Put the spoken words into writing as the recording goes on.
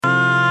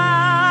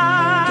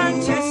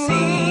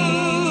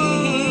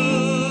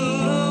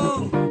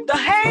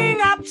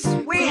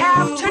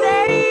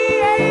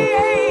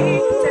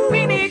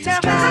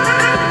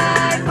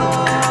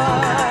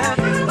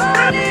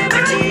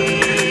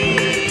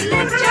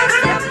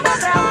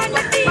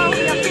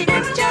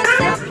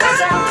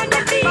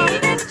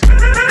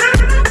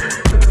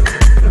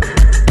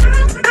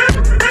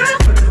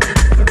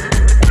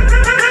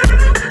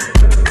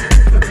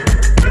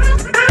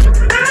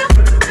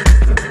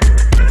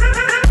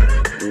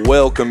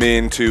Welcome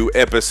into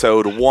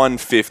episode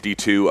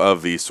 152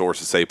 of the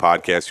Sources Say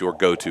podcast, your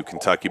go-to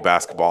Kentucky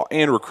basketball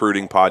and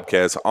recruiting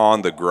podcast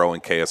on the growing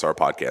KSR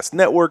Podcast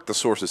Network. The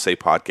Sources Say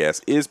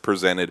podcast is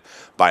presented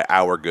by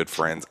our good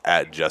friends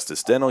at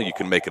Justice Dental. You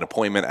can make an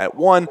appointment at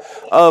one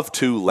of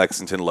two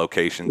Lexington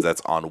locations.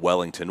 That's on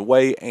Wellington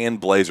Way and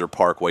Blazer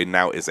Parkway.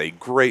 Now is a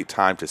great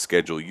time to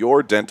schedule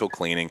your dental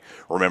cleaning.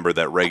 Remember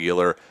that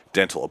regular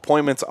dental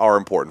appointments are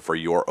important for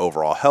your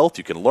overall health.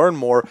 You can learn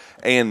more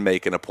and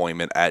make an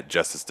appointment at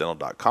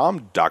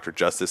justicedental.com. Dr.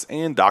 Justice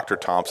and Dr.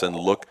 Thompson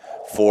look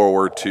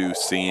forward to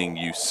seeing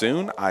you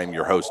soon. I'm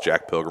your host,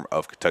 Jack Pilgrim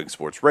of Kentucky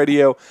Sports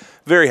Radio.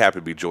 Very happy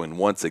to be joined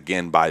once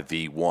again by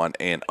the one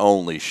and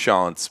only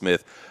Sean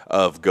Smith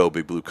of Go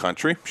Big Blue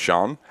Country.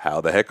 Sean, how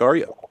the heck are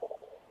you?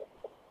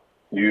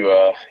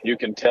 You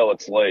can tell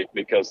it's late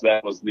because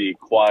that was the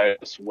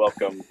quietest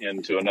welcome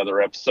into another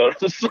episode of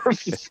the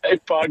Sources Say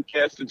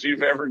podcast that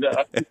you've ever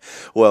done.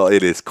 Well,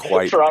 it is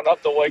quite... Trying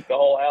not to wake the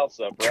whole house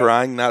up, right?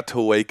 Trying not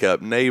to wake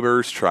up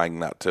neighbors, trying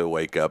not to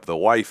wake up the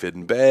wife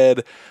in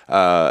bed.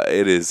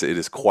 It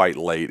is quite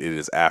late. It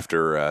is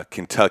after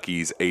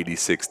Kentucky's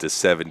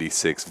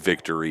 86-76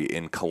 victory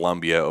in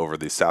Columbia over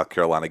the South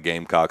Carolina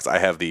Gamecocks. I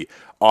have the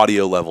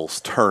audio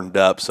levels turned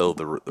up so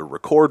the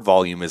record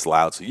volume is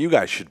loud, so you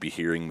guys should be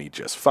hearing me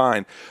just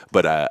fine,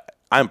 but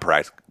I'm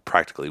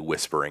practically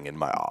whispering in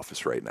my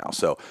office right now.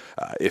 So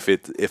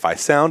if I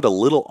sound a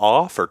little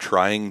off or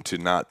trying to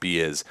not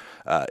be as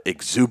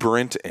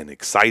exuberant and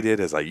excited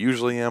as I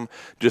usually am,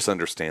 just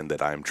understand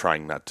that I'm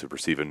trying not to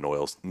receive a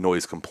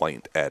noise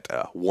complaint at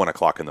 1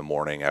 o'clock in the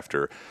morning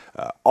after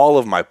all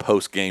of my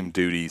post-game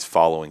duties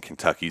following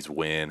Kentucky's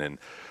win and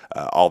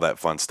all that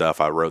fun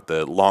stuff. I wrote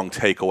the long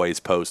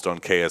takeaways post on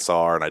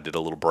KSR, and I did a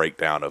little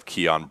breakdown of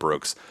Keon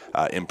Brooks'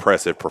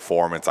 impressive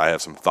performance. I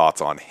have some thoughts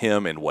on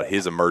him and what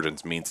his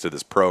emergence means to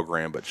this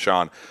program. But,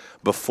 Sean,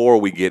 before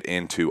we get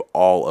into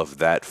all of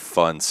that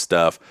fun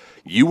stuff,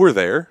 you were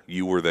there.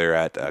 You were there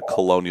at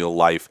Colonial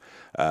Life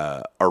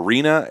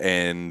Arena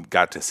and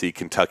got to see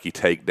Kentucky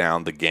take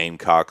down the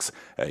Gamecocks,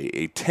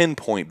 a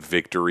 10-point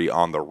victory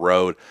on the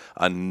road,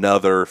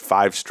 another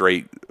 5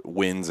 straight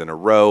wins in a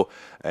row,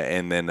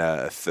 and then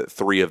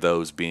 3 of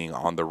those being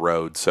on the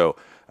road. So,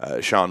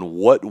 Sean,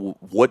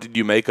 what did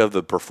you make of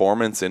the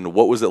performance, and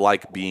what was it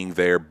like being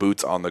there,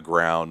 boots on the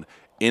ground,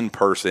 in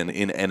person,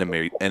 in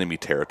enemy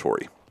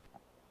territory?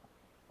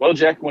 Well,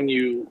 Jack, when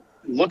you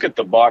look at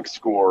the box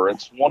score,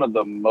 it's one of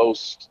the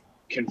most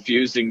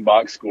confusing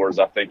box scores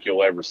I think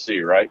you'll ever see,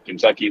 right?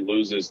 Kentucky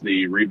loses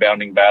the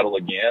rebounding battle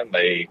again.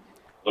 They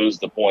lose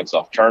the points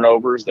off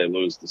turnovers. They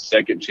lose the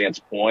second chance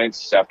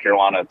points. South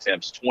Carolina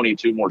attempts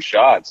 22 more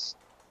shots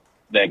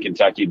than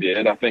Kentucky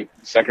did. I think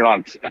South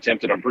Carolina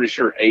attempted, I'm pretty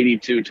sure,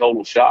 82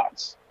 total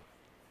shots,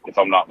 if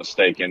I'm not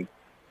mistaken.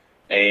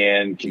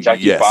 And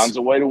Kentucky finds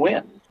a way to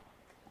win.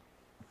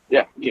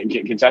 Yeah,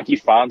 Kentucky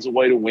finds a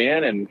way to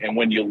win. And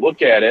when you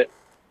look at it,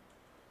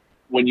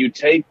 when you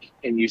take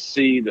and you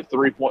see the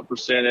 3-point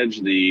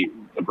percentage, the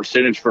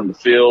percentage from the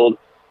field,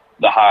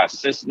 the high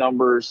assist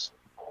numbers,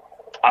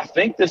 I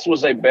think this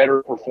was a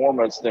better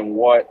performance than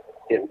what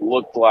it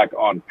looked like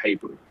on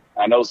paper.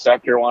 I know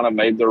South Carolina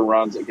made their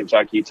runs at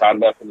Kentucky, tied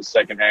it up in the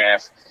second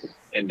half,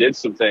 and did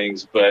some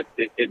things, but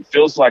it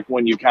feels like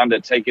when you kind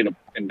of take it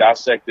and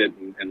dissect it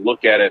and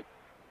look at it,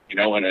 you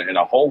know, in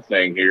a whole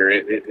thing here,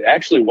 it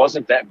actually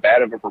wasn't that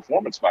bad of a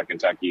performance by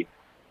Kentucky.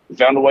 We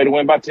found a way to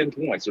win by 10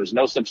 points. There's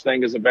no such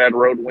thing as a bad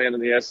road win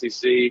in the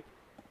SEC.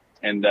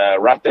 And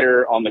right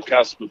there on the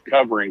cusp of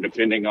covering,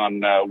 depending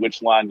on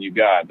which line you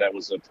got, that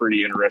was a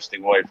pretty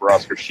interesting way for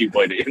Oscar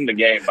Tshiebwe to end the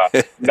game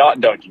by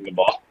not dunking the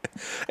ball.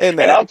 And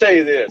I'll tell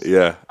you this.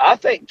 Yeah. I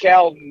think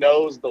Cal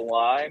knows the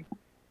line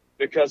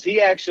because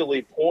he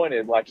actually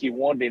pointed like he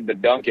wanted him to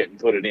dunk it and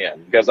put it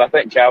in. Because I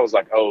think Cal was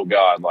like, oh,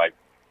 God, like,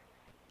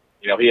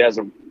 you know, he has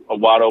a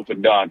wide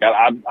open dunk.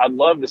 I'd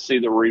love to see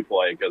the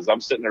replay because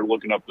I'm sitting there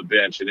looking up the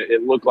bench, and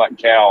it looked like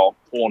Cal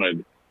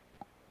pointed.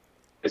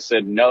 It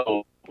said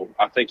no.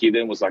 I think he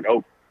then was like,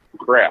 oh,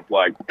 crap.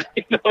 Like,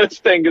 you know, this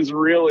thing is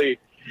really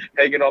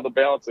hanging on the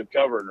balance of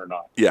covering or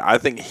not. Yeah, I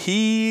think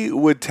he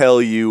would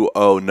tell you,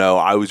 oh, no,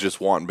 I was just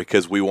wanting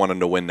because we wanted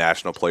to win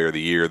National Player of the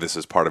Year. This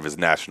is part of his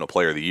National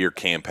Player of the Year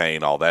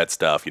campaign, all that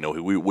stuff. You know,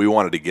 we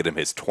wanted to get him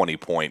his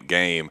 20-point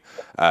game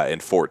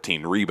and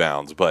 14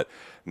 rebounds. But,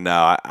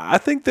 no, I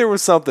think there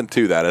was something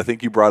to that. I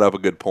think you brought up a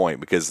good point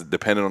because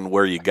depending on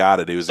where you got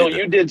it, it was. So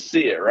you did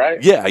see it,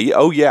 right? Yeah.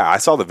 Oh, yeah. I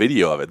saw the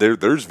video of it.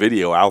 There's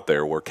video out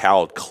there where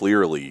Cal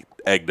clearly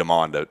egged him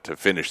on to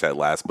finish that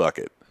last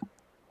bucket.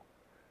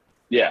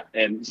 Yeah,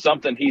 and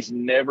something he's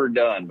never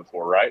done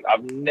before, right?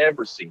 I've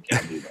never seen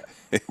Cal do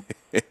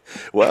that.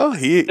 Well,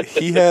 he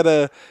had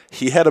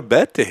a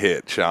bet to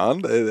hit,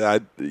 Sean.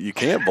 You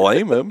can't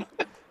blame him.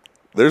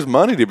 There's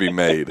money to be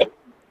made.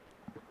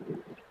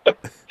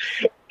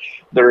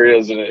 There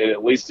is, and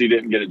at least he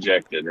didn't get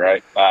ejected,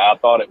 right? I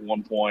thought at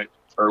one point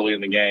early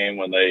in the game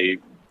when they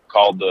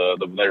called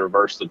they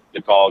reversed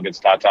the call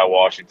against Ty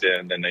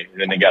Washington, then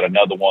they got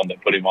another one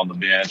that put him on the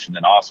bench, and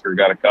then Oscar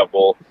got a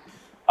couple.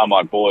 I'm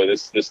like, boy,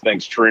 this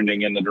thing's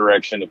trending in the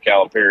direction of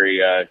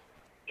Calipari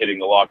hitting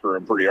the locker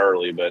room pretty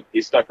early, but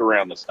he stuck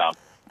around this time.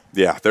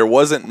 Yeah, there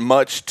wasn't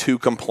much to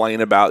complain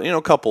about.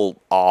 A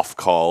couple off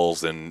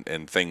calls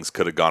and things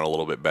could have gone a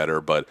little bit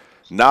better, but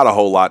not a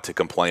whole lot to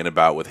complain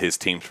about with his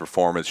team's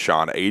performance.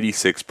 Sean,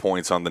 86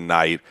 points on the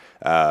night.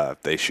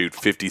 They shoot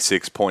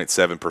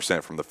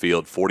 56.7% from the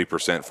field,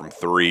 40% from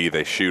three.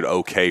 They shoot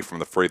okay from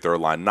the free throw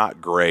line, not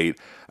great.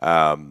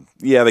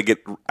 They get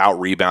out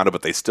rebounded,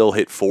 but they still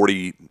hit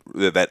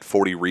that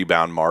 40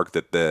 rebound mark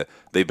that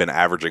they've been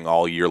averaging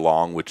all year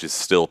long, which is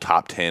still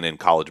top 10 in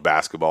college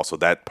basketball. So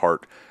that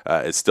part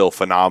is still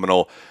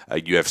phenomenal.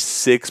 You have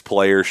 6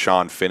 players,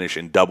 Sean, finish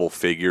in double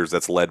figures.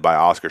 That's led by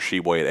Oscar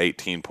Tshiebwe at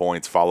 18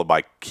 points, followed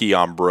by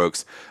Keon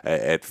Brooks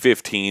at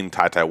 15,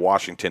 Ty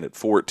Washington at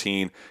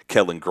 14,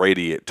 Kellen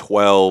Grady at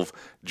 12,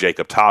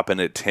 Jacob Toppin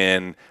at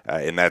 10,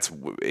 and that's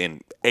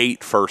in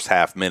 8 first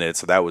half minutes.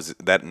 So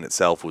that in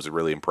itself was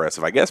really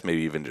impressive. I guess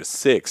maybe even just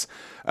 6.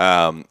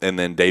 And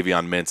then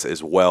Davion Mintz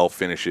as well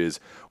finishes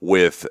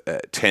with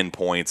 10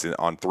 points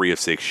on 3 of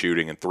 6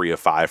 shooting and 3 of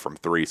 5 from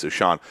 3. So,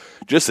 Sean,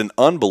 just an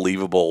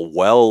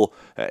unbelievable,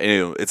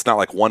 it's not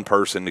like one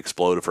person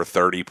exploded for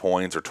 30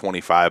 points or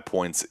 25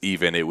 points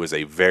even. It was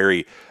a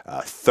very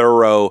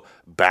thorough,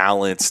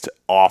 balanced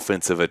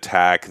offensive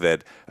attack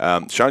that,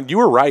 Sean, you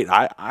were right.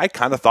 I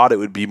kind of thought it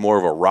would be more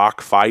of a rock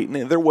fight,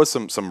 and there was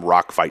some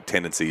rock fight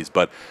tendencies,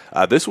 but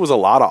this was a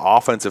lot of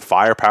offensive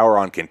firepower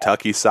on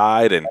Kentucky's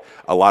side and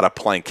a lot of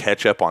playing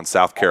catch-up on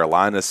South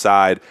Carolina's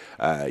side.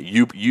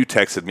 You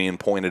texted me and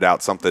pointed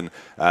out something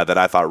that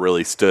I thought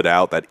really stood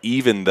out, that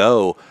even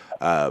though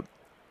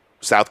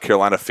South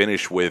Carolina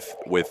finished with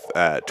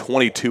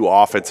 22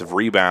 offensive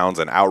rebounds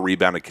and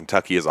out-rebounded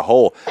Kentucky as a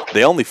whole,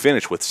 they only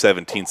finished with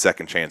 17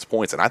 second-chance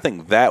points. And I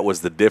think that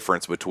was the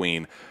difference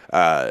between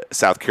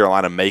South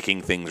Carolina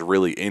making things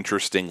really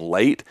interesting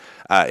late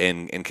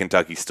and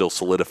Kentucky still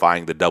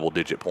solidifying the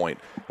double-digit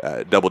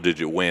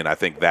win. I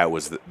think that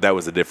was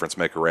the difference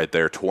maker right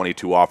there.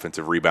 22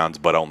 offensive rebounds,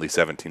 but only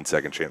 17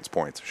 second-chance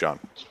points. Sean?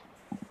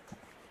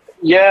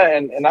 Yeah,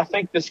 and I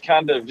think this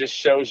kind of just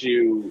shows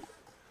you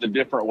the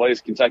different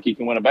ways Kentucky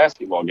can win a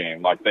basketball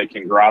game. Like, they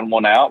can grind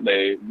one out.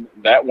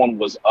 That one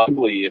was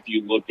ugly if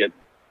you look at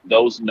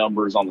those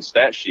numbers on the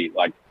stat sheet.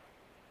 Like,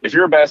 if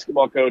you're a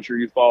basketball coach or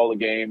you follow the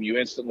game, you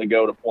instantly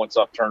go to points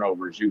off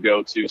turnovers. You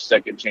go to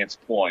second chance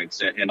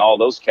points and all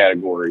those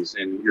categories.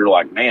 And you're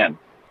like, man,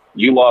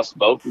 you lost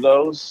both of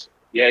those.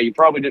 Yeah, you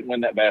probably didn't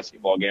win that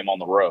basketball game on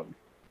the road.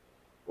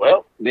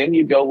 Well, then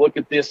you go look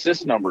at the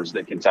assist numbers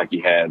that Kentucky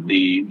had,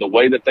 the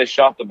way that they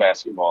shot the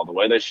basketball, the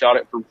way they shot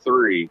it from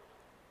three.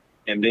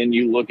 And then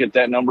you look at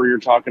that number you're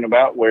talking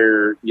about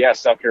where,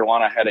 South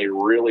Carolina had a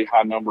really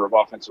high number of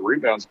offensive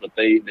rebounds, but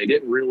they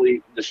didn't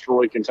really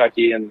destroy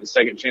Kentucky in the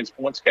second chance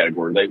points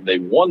category. They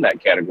won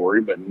that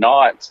category, but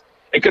not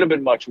 – it could have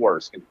been much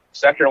worse.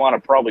 South Carolina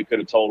probably could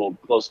have totaled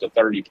close to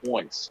 30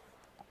 points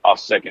off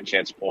second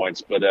chance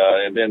points. But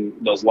and then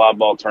those live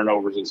ball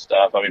turnovers and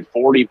stuff.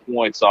 40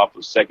 points off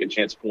of second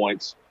chance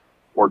points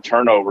or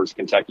turnovers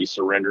Kentucky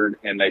surrendered,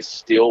 and they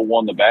still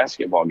won the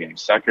basketball game.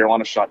 South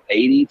Carolina shot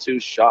 82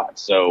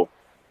 shots. So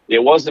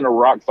it wasn't a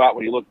rock fight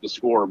when you look at the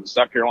score, but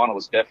South Carolina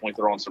was definitely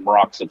throwing some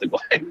rocks at the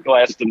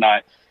glass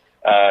tonight,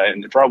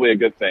 and probably a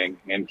good thing.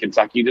 And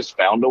Kentucky just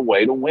found a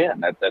way to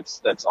win.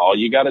 That's all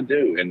you got to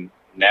do. And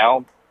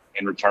now,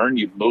 in return,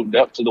 you've moved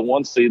up to the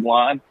 1 seed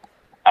line.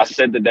 I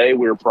said today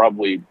we were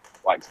probably,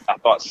 I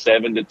thought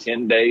 7 to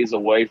 10 days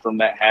away from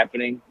that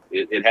happening.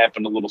 It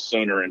happened a little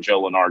sooner in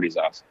Joe Lunardi's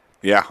eyes.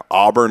 Yeah,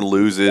 Auburn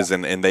loses,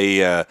 and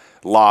they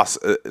lost.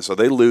 So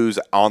they lose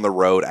on the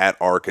road at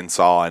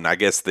Arkansas, and I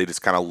guess they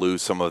just kind of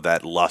lose some of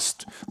that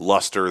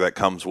luster that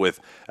comes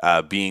with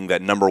being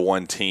that number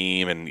 1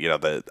 team, and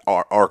the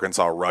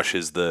Arkansas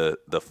rushes the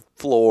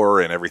floor,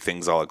 and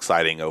everything's all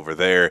exciting over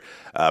there.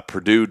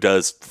 Purdue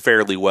does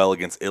fairly well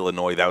against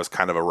Illinois. That was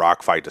kind of a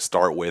rock fight to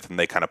start with, and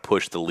they kind of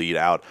pushed the lead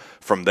out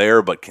from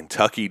there. But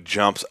Kentucky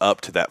jumps up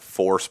to that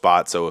 4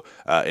 spot. So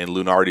in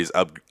Lunardi's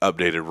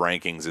updated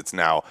rankings, it's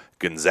now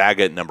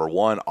Gonzaga at number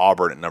 1,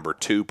 Auburn at number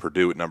 2,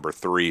 Purdue at number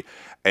 3,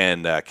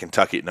 and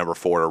Kentucky at number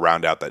 4 to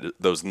round out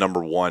those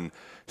number 1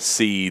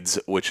 seeds,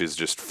 which is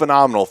just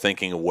phenomenal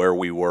thinking of where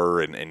we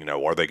were and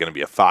are they going to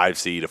be a 5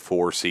 seed, a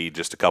 4 seed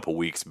just a couple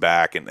weeks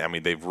back? And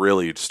they've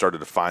really started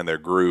to find their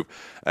groove.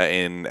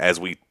 And as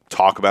we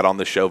talk about on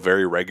the show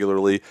very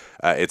regularly,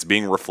 it's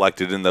being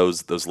reflected in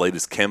those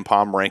latest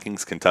KenPom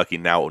rankings. Kentucky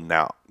now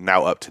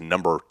up to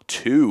number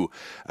 2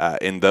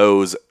 in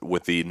those,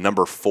 with the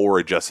number 4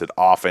 adjusted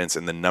offense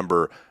and the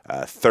number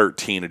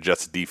 13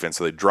 adjusted defense.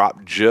 So they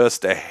dropped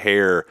just a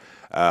hair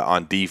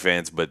on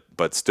defense,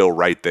 but still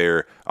right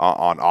there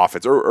on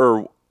offense.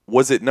 Or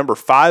was it number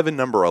 5 and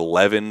number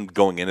 11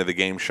 going into the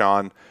game,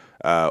 Sean?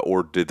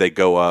 Or did they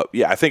go up?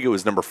 Yeah, I think it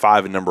was number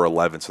 5 and number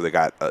 11. So they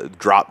got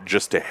dropped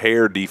just a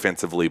hair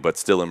defensively, but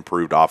still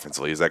improved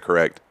offensively. Is that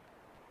correct?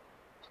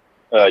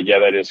 Yeah,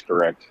 that is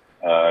correct.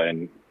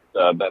 And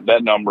that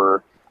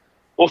number,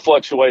 will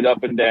fluctuate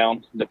up and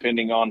down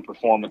depending on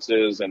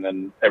performances and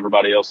then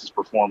everybody else's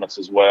performance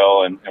as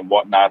well, and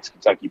what nights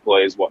Kentucky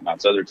plays, what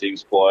nights other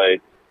teams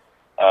play.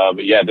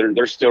 But yeah,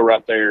 they're still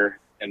right there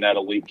in that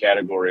elite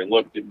category. And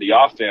look, the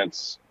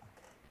offense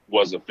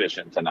was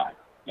efficient tonight,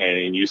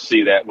 and you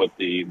see that with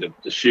the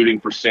shooting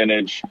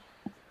percentage,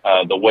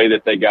 the way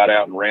that they got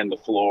out and ran the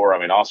floor. I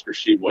mean, Oscar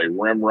Tshiebwe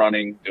rim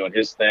running, doing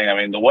his thing. I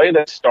mean, the way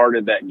that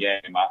started that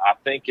game, I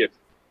think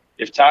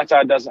if Ty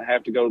doesn't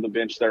have to go to the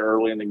bench there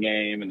early in the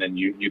game, and then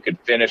you could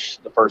finish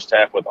the first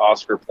half with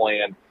Oscar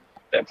playing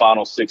that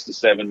final 6 to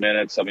 7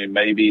 minutes, I mean,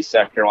 maybe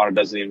South Carolina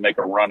doesn't even make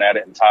a run at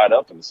it and tie it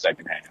up in the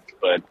second half.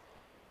 But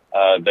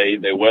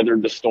they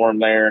weathered the storm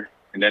there,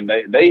 and then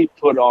they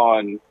put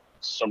on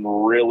some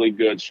really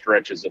good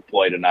stretches of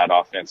play tonight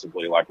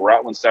offensively. Like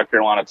right when South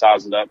Carolina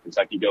ties it up,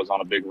 Kentucky goes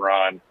on a big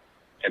run,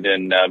 and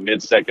then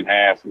mid-second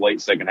half, late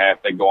second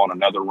half, they go on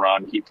another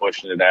run, keep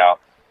pushing it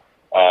out.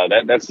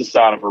 That's the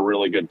sign of a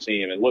really good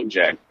team. And look,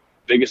 Jack,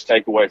 biggest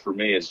takeaway for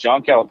me is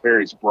John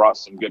Calipari's brought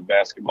some good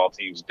basketball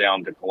teams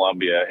down to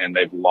Columbia, and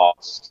they've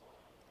lost.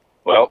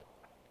 Well,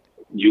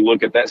 you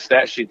look at that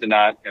stat sheet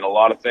tonight, and a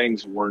lot of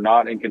things were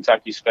not in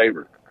Kentucky's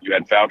favor. You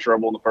had foul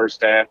trouble in the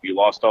first half. You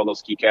lost all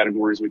those key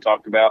categories we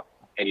talked about,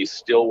 and you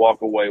still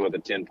walk away with a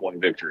 10-point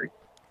victory.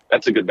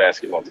 That's a good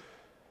basketball team.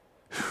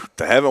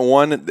 They haven't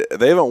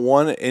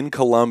won in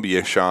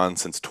Columbia, Sean,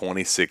 since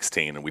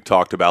 2016, and we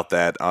talked about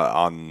that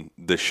on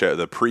the show,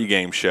 the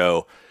pregame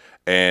show,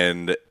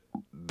 and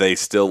they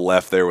still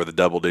left there with a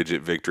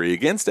double-digit victory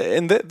against it.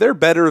 And they're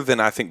better than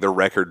I think their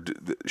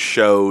record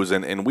shows.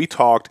 And we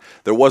talked,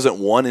 there wasn't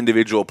one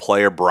individual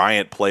player.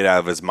 Bryant played out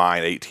of his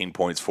mind, 18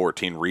 points,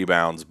 14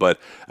 rebounds. But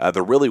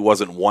there really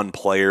wasn't one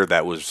player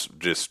that was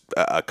just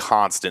a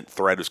constant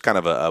threat. It was kind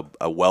of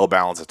a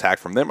well-balanced attack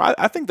from them.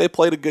 I think they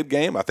played a good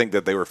game. I think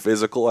that they were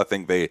physical. I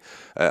think they,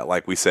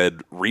 like we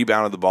said,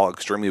 rebounded the ball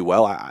extremely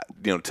well.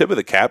 Tip of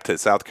the cap to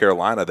South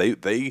Carolina.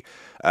 They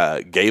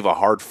gave a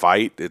hard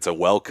fight. It's a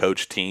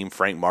well-coached team.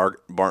 Frank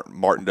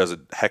Martin does a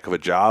heck of a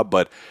job,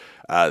 but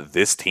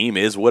this team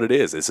is what it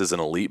is. This is an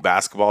elite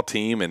basketball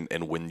team,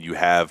 and when you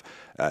have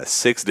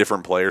 6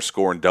 different players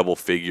scoring double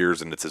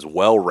figures, and it's as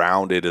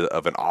well-rounded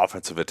of an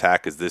offensive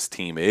attack as this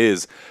team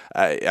is,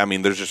 I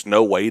mean, there's just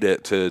no way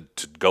to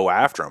go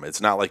after them.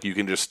 It's not like you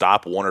can just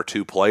stop 1 or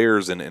 2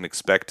 players and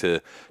expect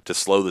to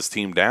slow this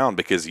team down,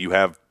 because you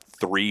have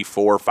 3,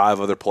 4, 5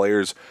 other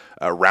players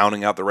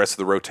rounding out the rest of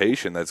the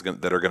rotation that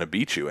are going to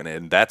beat you,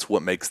 and that's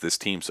what makes this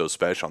team so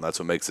special, and that's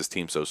what makes this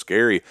team so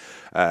scary.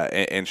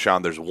 And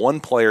Sean, there's one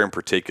player in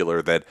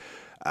particular that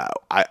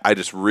I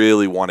just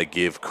really want to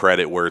give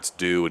credit where it's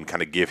due, and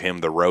kind of give him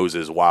the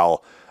roses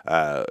while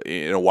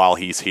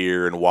he's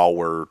here, and while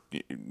we're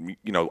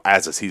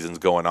as the season's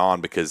going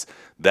on, because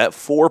that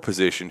 4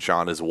 position,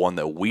 Sean, is one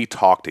that we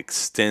talked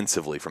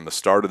extensively from the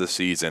start of the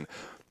season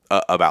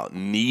about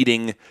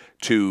needing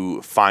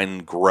to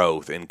find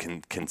growth and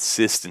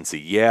consistency.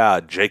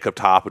 Yeah, Jacob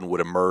Toppin would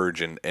emerge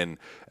and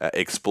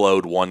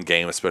explode one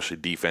game, especially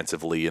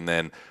defensively, and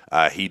then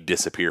he'd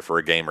disappear for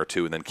a game or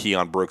two. And then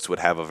Keon Brooks would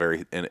have a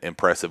very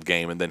impressive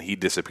game, and then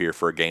he'd disappear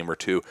for a game or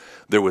two.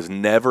 There was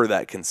never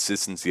that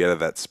consistency out of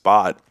that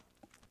spot.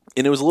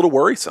 And it was a little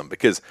worrisome,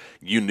 because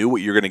you knew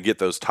what you're going to get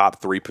those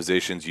top 3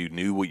 positions. You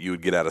knew what you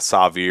would get out of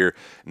Xavier,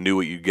 knew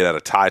what you'd get out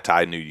of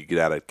Ty, knew you'd get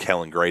out of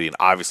Kellen Grady, and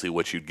obviously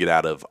what you'd get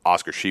out of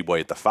Oscar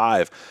Tshiebwe at the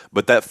 5.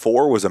 But that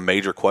 4 was a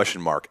major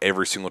question mark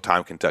every single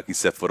time Kentucky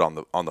set foot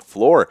on the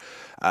floor.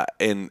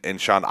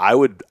 And Sean, I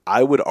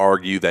would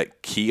argue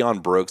that Keon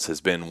Brooks has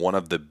been one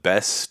of the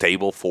best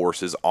stable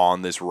forces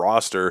on this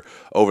roster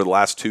over the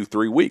last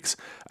 2-3 weeks.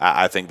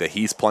 I think that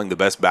he's playing the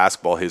best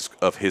basketball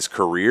of his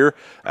career.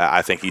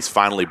 I think he's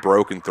finally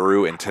broken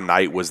through, and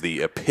tonight was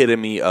the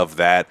epitome of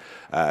that.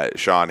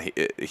 Sean,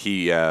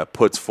 he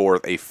puts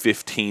forth a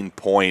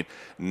 15-point,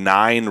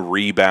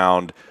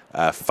 9-rebound,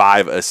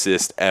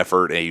 5-assist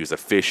effort, and he was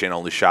efficient.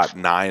 Only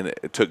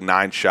took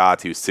 9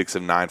 shots. He was 6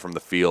 of 9 from the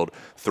field,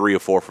 3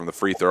 of 4 from the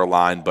free throw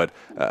line. But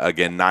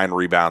again, 9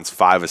 rebounds,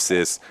 5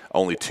 assists,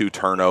 only 2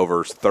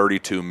 turnovers,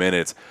 32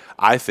 minutes.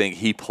 I think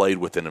he played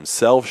within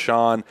himself,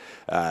 Sean.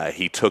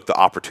 He took the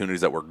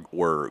opportunities that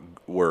were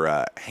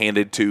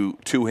handed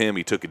to him.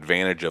 He took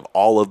advantage of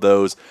all of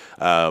those.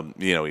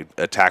 He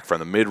attacked from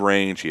the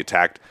mid-range. He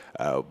attacked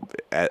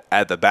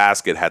at the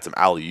basket, had some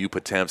alley-oop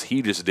attempts.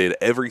 He just did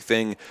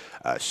everything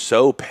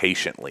so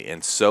patiently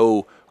and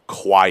so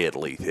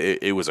quietly.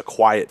 It was a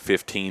quiet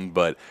 15,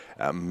 but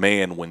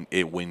man,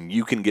 when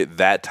you can get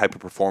that type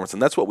of performance,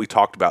 and that's what we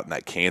talked about in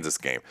that Kansas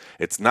game.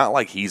 It's not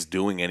like he's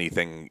doing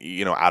anything,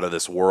 out of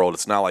this world.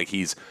 It's not like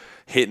he's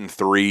hitting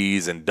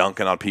threes and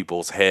dunking on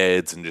people's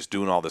heads and just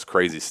doing all this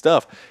crazy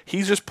stuff.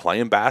 He's just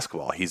playing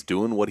basketball. He's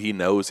doing what he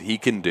knows he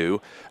can do.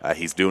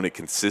 He's doing it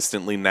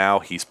consistently now.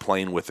 He's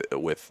playing with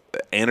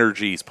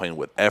energy. He's playing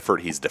with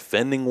effort. He's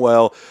defending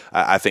well.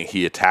 I think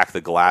he attacked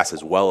the glass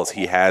as well as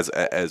he has,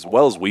 as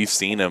well as we've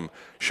seen him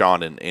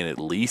Sean, in at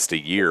least a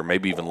year,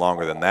 maybe even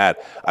longer than that.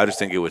 I just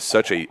think it was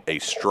such a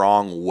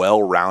strong,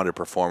 well-rounded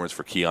performance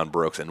for Keon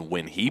Brooks. And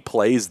when he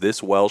plays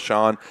this well,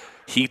 Sean,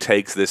 he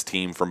takes this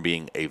team from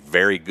being a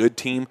very good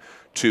team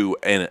to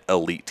an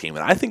elite team.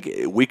 And I think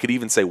we could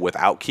even say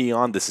without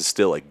Keon, this is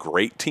still a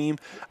great team.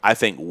 I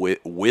think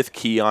with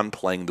Keon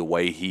playing the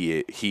way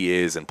he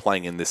is and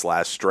playing in this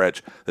last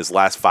stretch, this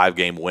last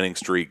 5-game winning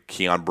streak,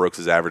 Keon Brooks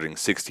is averaging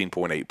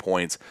 16.8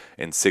 points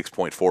and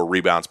 6.4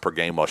 rebounds per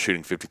game while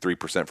shooting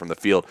 53% from the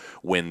field.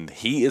 When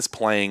he is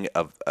playing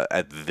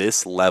at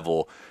this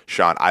level,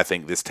 Sean, I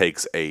think this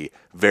takes a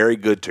very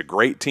good to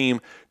great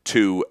team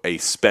to a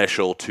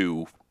special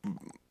to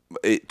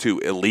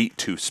elite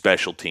to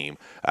special team.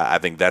 I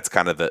think that's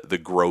kind of the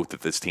growth that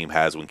this team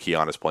has when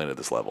Keon is playing at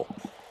this level.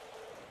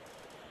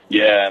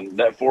 Yeah, and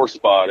that 4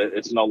 spot,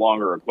 it's no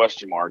longer a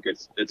question mark.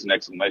 It's an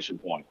exclamation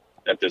point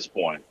at this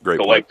point.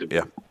 Great collectively.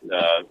 Point.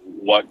 Yeah.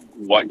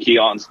 What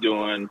Keon's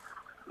doing,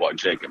 what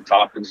Jacob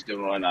Toppin's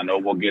doing. I know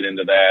we'll get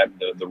into that.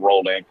 The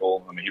rolled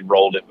ankle. I mean, he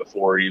rolled it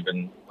before he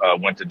even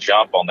went to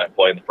jump on that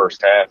play in the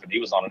first half, and he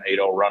was on an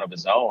 8-0 run of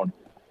his own.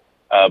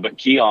 But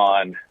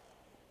Keon,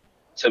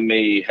 to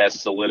me, has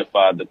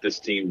solidified that this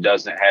team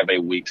doesn't have a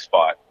weak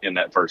spot in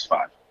that first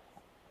 5.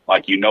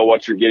 Like, you know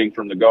what you're getting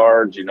from the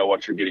guards, you know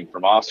what you're getting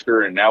from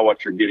Oscar, and now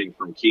what you're getting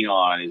from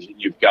Keon is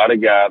you've got a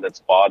guy that's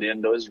bought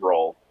into his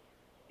role.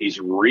 He's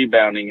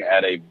rebounding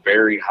at a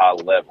very high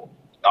level.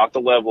 Not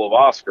the level of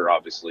Oscar,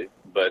 obviously,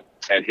 but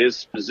at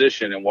his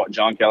position and what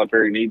John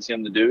Calipari needs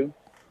him to do,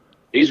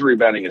 he's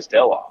rebounding his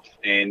tail off.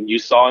 And you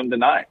saw him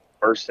tonight.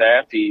 First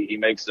half, he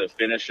makes a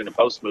finish and a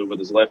post move with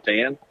his left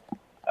hand.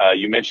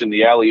 You mentioned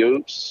the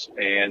alley-oops,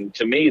 and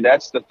to me,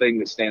 that's the thing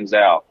that stands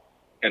out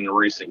in the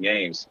recent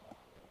games.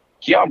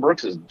 Keon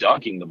Brooks is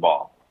dunking the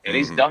ball, and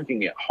he's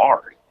dunking it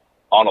hard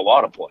on a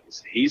lot of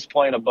plays. He's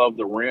playing above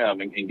the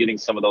rim and getting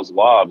some of those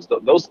lobs.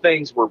 Those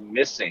things were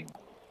missing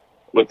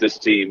with this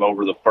team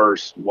over the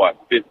first,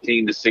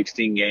 15 to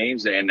 16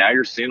 games, and now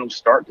you're seeing them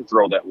start to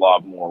throw that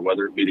lob more,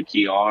 whether it be to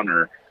Keon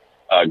or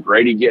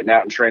Grady getting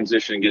out in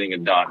transition and getting a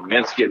dunk,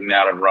 Mintz getting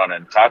out and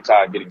running,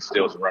 Ty getting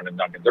steals and running and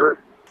dunking.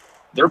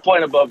 They're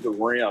playing above the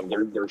rim.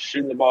 They're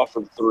shooting the ball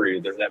from 3.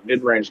 That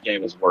mid-range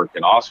game is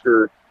working.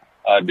 Oscar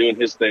doing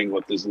his thing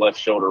with his left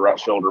shoulder, right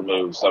shoulder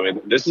moves. I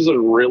mean, this is a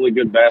really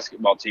good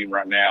basketball team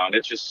right now, and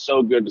it's just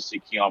so good to see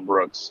Keon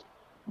Brooks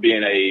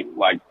being a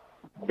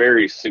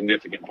very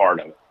significant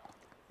part of it.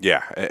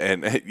 Yeah,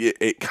 and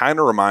it kind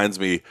of reminds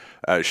me,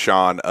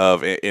 Sean,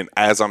 of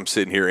as I'm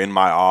sitting here in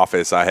my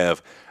office, I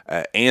have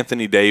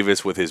Anthony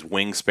Davis with his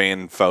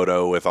wingspan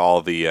photo with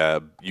all the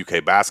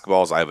UK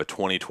basketballs. I have a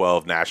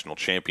 2012 national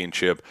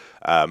championship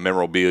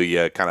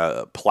memorabilia kind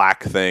of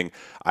plaque thing.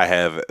 I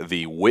have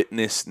the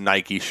Witness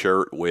Nike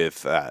shirt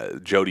with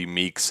Jody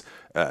Meeks'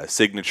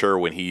 signature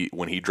when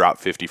he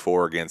dropped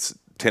 54 against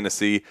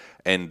Tennessee,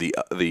 and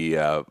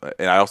and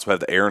I also have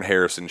the Aaron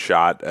Harrison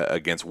shot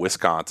against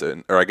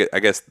Wisconsin, or I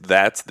guess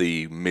that's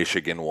the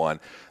Michigan one.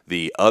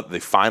 The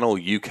final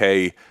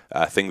UK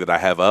thing that I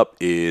have up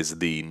is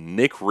the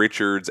Nick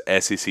Richards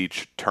SEC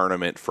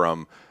tournament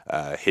from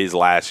his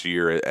last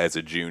year as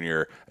a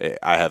junior.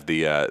 I have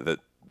the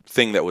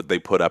thing that they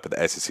put up at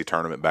the SEC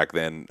tournament back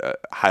then,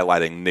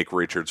 highlighting Nick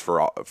Richards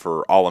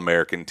for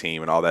All-American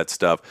team and all that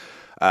stuff.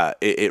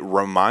 It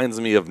reminds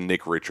me of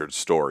Nick Richards'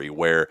 story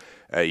where,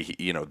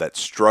 that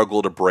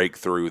struggle to break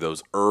through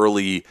those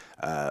early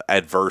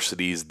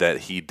adversities that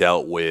he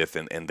dealt with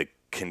and the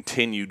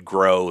continued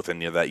growth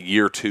and that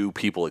year 2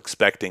 people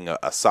expecting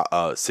a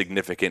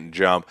significant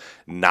jump,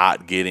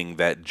 not getting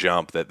that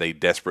jump that they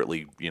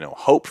desperately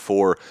hoped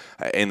for,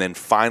 and then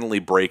finally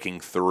breaking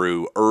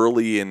through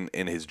early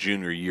in his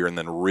junior year and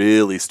then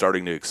really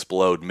starting to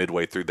explode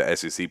midway through the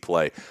SEC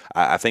play.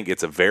 I think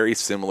it's a very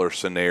similar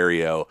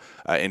scenario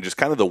and just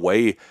kind of the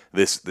way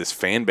this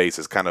fan base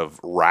has kind of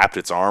wrapped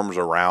its arms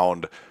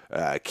around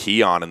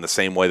Keon in the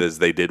same way as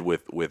they did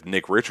with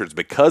Nick Richards,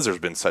 because there's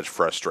been such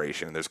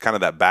frustration. There's kind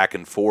of that back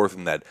and forth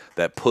and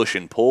that push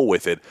and pull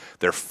with it.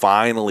 They're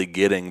finally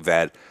getting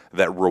that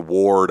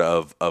reward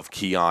of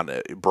Keon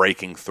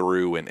breaking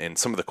through and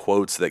some of the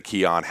quotes that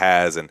Keon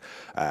has. And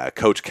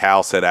Coach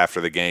Cal said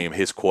after the game,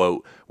 his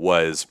quote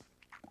was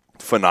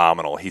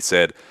phenomenal. He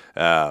said,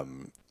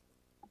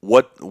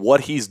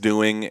 what he's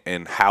doing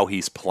and how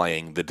he's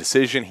playing, the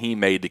decision he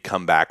made to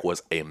come back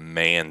was a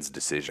man's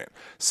decision.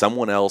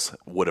 Someone else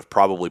would have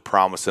probably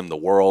promised him the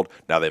world.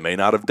 Now, they may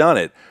not have done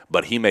it,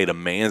 but he made a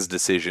man's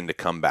decision to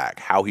come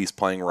back. How he's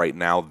playing right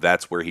now,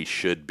 that's where he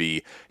should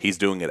be. He's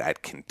doing it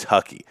at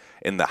Kentucky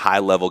in the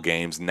high-level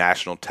games,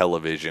 national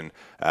television.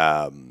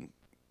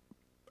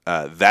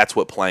 That's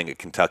what playing at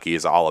Kentucky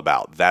is all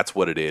about. That's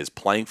what it is.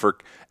 Playing for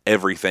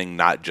everything,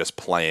 not just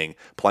playing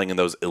in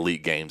those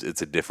elite games.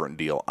 It's a different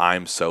deal.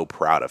 I'm so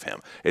proud of him.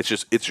 It's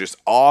just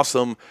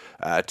awesome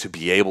to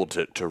be able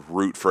to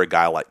root for a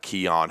guy like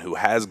Keon, who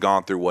has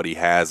gone through what he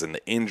has and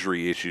the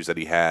injury issues that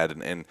he had,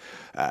 and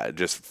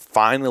just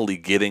finally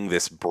getting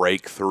this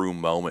breakthrough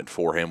moment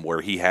for him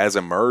where he has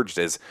emerged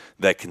as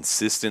that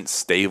consistent,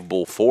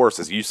 stable force.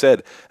 As you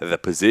said, the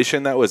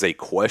position that was a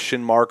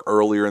question mark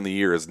earlier in the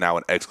year is now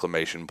an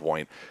exclamation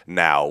point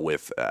now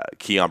with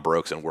Keon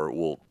Brooks, and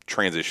we'll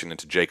transition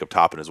into Jacob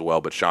Toppin as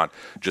well. But Sean,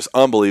 just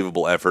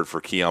unbelievable effort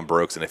for Keon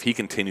Brooks, and if he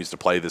continues to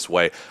play this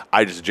way,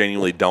 I just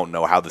genuinely don't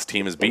know how this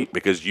team is beat,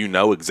 because you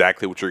know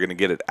exactly what you're going to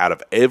get it out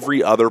of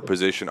every other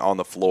position on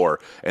the floor,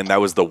 and that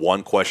was the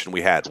one question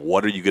we had.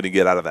 What are you going to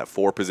get out of that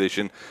 4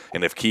 position?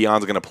 And if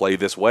Keon's going to play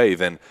this way,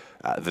 then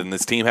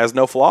this team has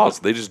no flaws.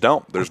 They just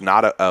don't. There's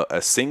not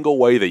a single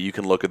way that you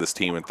can look at this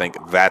team and think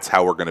that's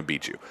how we're going to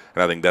beat you.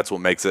 And I think that's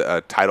what makes it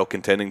a title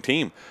contending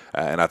team.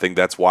 And I think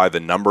that's why the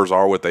numbers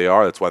are what they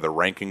are. That's why the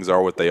rankings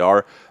are what they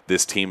are.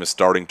 This team is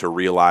starting to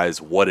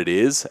realize what it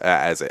is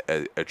as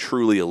a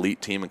truly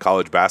elite team in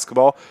college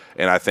basketball.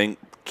 And I think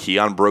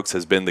Keon Brooks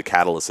has been the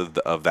catalyst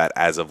of that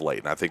as of late.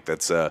 And I think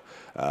that's a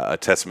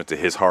testament to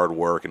his hard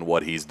work and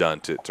what he's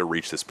done to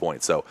reach this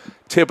point. So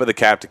tip of the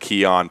cap to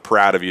Keon.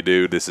 Proud of you,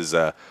 dude. This is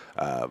a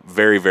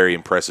very, very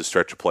impressive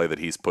stretch of play that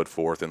he's put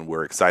forth, and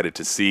we're excited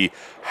to see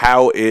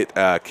how it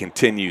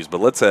continues.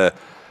 But let's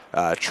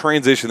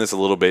transition this a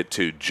little bit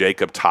to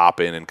Jacob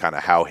Toppin and kind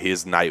of how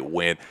his night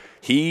went.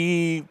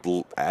 He,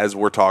 as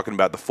we're talking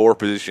about the 4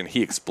 position,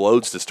 he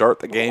explodes to start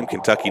the game.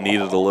 Kentucky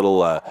needed a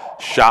little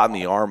shot in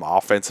the arm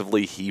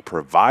offensively. He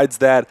provides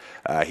that.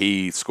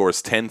 He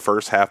scores 10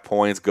 first-half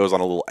points, goes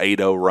on a little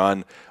 8-0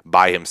 run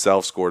by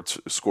himself,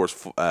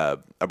 scores I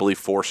believe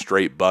 4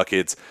 straight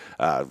buckets,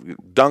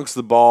 dunks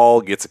the ball,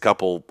 gets a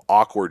couple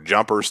awkward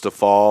jumpers to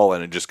fall,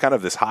 and just kind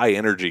of this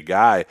high-energy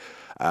guy,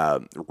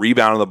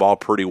 rebounding the ball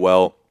pretty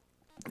well.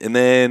 And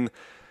then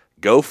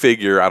go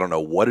figure, I don't know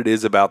what it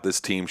is about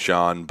this team,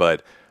 Sean,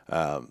 but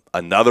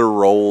another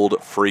rolled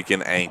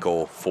freaking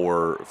ankle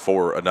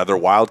for another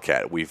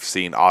Wildcat. We've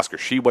seen Oscar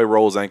Tshiebwe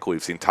roll his ankle.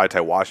 We've seen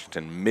Ty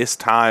Washington miss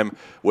time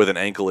with an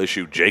ankle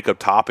issue. Jacob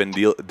Toppin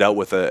dealt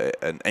with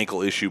an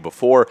ankle issue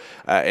before.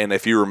 And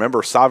if you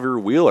remember, Xavier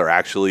Wheeler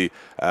actually,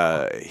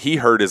 he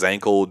hurt his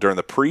ankle during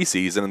the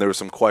preseason, and there was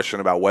some question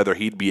about whether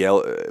he'd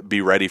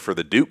be ready for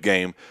the Duke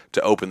game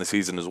to open the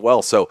season as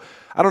well. So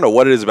I don't know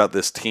what it is about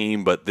this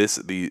team, but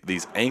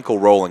these ankle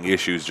rolling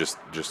issues just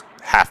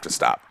have to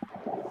stop.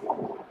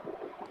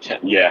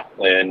 Yeah,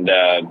 and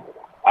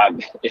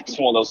it's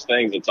one of those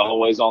things. It's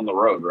always on the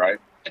road, right?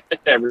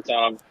 Every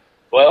time.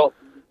 Well,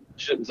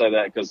 shouldn't say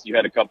that, because you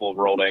had a couple of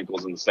rolled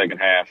ankles in the second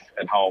half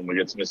at home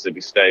against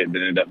Mississippi State that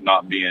ended up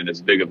not being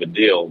as big of a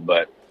deal.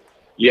 But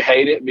you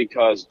hate it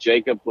because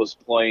Jacob was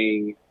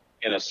playing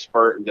in a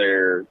spurt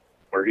there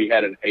where he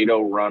had an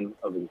 8-0 run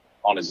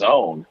on his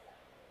own.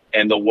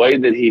 And the way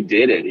that he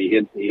did it, he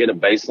hit a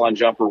baseline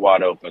jumper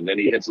wide open. Then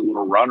he hits a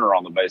little runner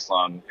on the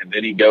baseline, and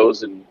then he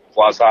goes and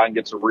flies high and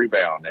gets a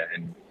rebound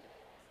and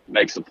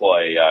makes a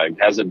play,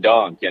 has a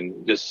dunk,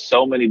 and just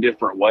so many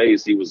different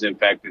ways he was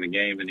impacting the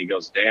game. And he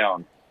goes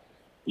down.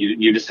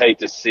 You just hate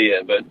to see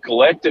it. But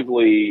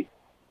collectively,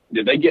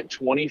 did they get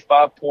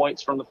 25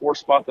 points from the 4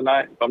 spot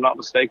tonight, if I'm not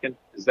mistaken?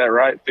 Is that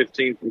right?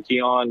 15 from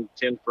Keon,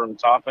 10 from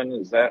Toppin.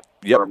 Is that?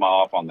 Yep. Or am I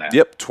off on that?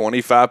 Yep,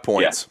 25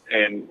 points.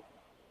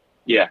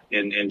 Yeah,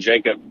 and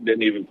Jacob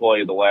didn't even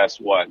play the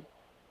last,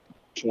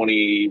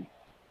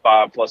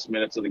 25 plus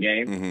minutes of the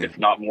game, if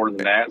not more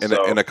than that.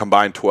 And a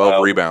combined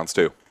 12 rebounds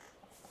too.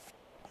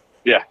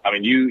 Yeah, I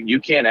mean, you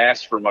can't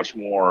ask for much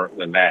more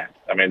than that.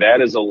 I mean,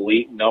 that is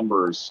elite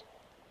numbers.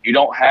 You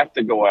don't have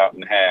to go out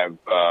and have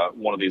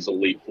one of these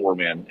elite 4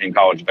 men in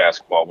college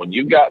basketball. When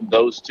you got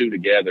those two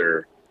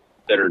together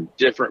that are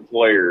different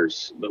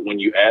players, but when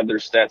you add their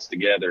stats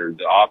together,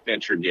 the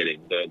offense you're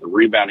getting, the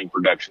rebounding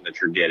production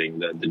that you're getting,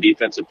 the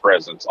defensive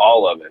presence,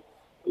 all of it,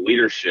 the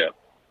leadership,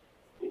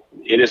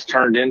 it has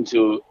turned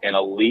into an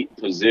elite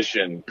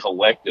position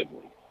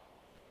collectively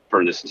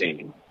for this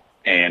team.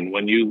 And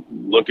when you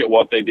look at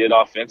what they did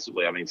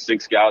offensively, I mean,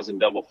 6 guys in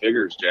double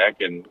figures, Jack,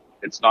 and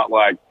it's not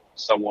like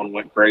someone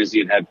went crazy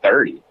and had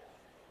 30.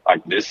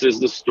 Like, this is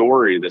the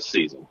story this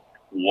season.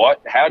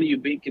 How do you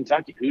beat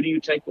Kentucky? Who do you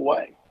take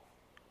away?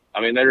 I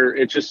mean,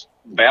 it's just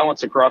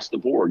balance across the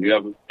board. You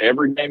have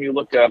every game you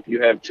look up,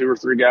 you have 2 or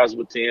 3 guys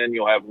with 10.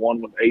 You'll have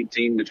one with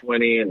 18 to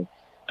 20 and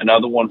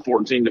another one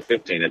 14 to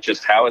 15. It's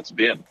just how it's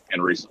been in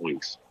recent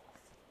weeks.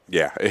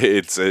 Yeah,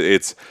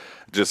 it's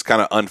just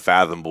kind of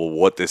unfathomable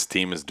what this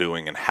team is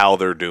doing and how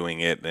they're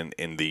doing it, and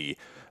in the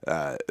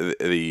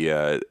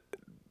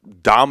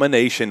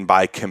domination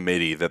by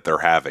committee that they're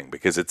having,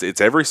 because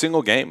it's every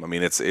single game. I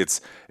mean,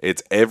 it's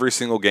every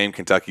single game.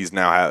 Kentucky's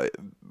now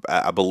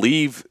I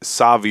believe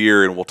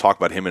Xavier, and we'll talk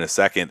about him in a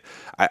second,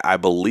 I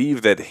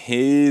believe that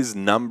his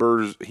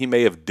numbers, he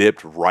may have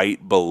dipped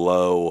right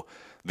below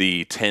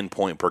the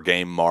 10-point per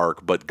game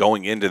mark. But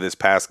going into this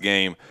past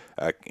game,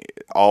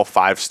 all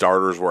 5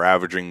 starters were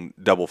averaging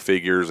double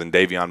figures, and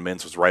Davion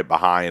Mintz was right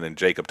behind, and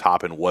Jacob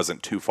Toppin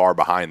wasn't too far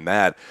behind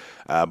that.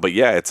 But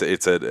yeah,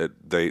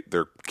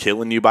 they're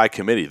killing you by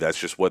committee. That's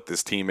just what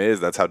this team is.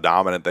 That's how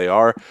dominant they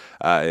are.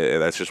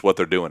 That's just what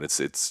they're doing.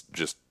 It's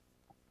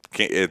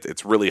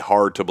really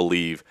hard to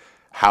believe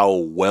how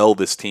well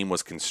this team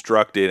was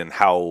constructed and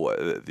how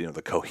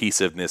the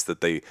cohesiveness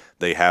that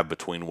they have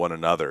between one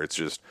another. It's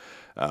just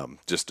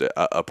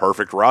a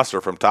perfect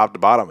roster from top to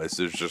bottom.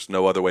 There's just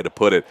no other way to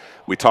put it.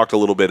 We talked a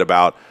little bit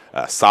about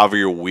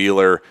Sahvir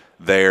Wheeler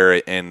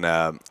there, and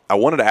I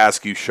wanted to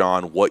ask you,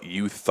 Sean, what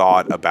you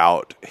thought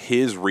about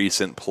his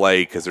recent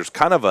play, because there's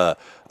kind of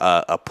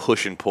a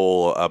push and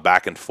pull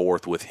back and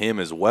forth with him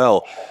as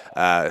well.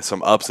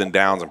 Some ups and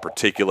downs in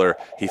particular.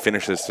 He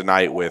finishes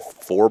tonight with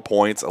 4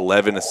 points,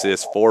 11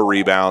 assists, 4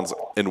 rebounds,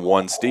 and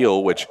 1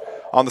 steal, which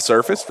on the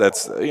surface,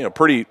 that's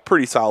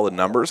pretty solid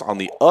numbers. On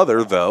the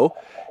other, though,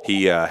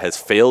 he has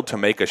failed to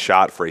make a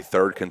shot for a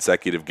 3rd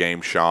consecutive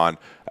game, Sean.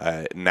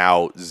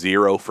 Now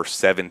 0 for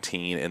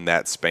 17 in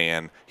that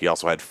span. He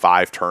also had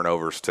 5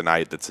 turnovers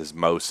tonight. That's his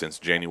most since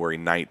January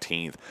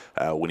 19th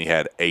when he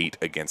had 8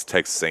 against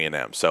Texas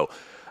A&M. So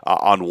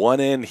on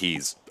one end,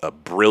 he's a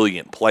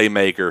brilliant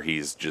playmaker.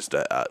 He's just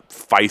a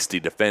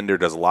feisty defender,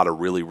 does a lot of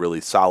really,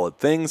 really solid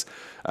things.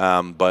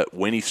 But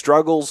when he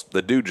struggles,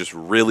 the dude just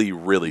really,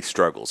 really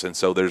struggles. And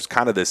so there's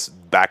kind of this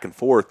back and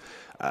forth.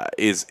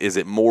 Is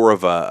it more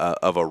of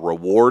a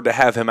reward to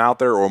have him out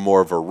there, or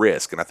more of a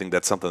risk? And I think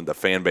that's something the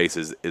fan base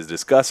is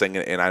discussing.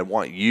 And I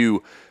want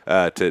you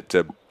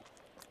to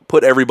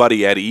put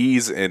everybody at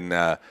ease.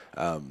 And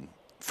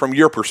from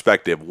your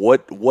perspective,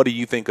 what do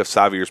you think of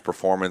Sahvir's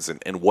performance,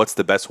 and what's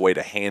the best way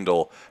to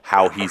handle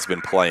how he's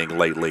been playing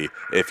lately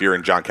if you're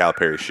in John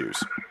Calipari's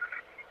shoes?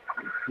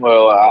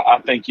 Well,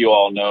 I think you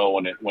all know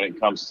when it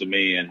comes to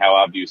me and how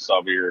I view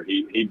Sahvir,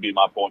 he'd be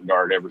my point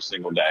guard every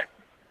single day,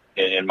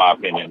 in my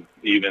opinion,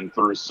 even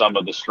through some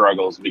of the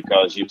struggles,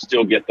 because you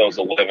still get those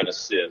 11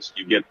 assists.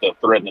 You get the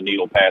thread and the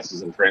needle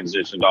passes in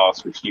transition to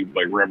Oscar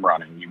Tshiebwe rim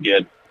running. You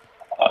get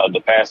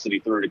the pass that he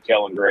threw to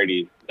Kellen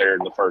Grady there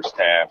in the first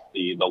half,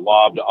 the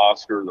lob to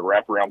Oscar, the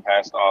wraparound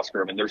pass to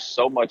Oscar. I mean, there's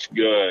so much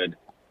good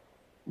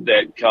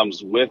that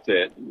comes with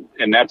it.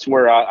 And that's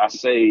where I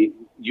say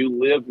you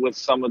live with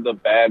some of the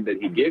bad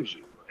that he gives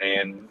you.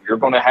 And you're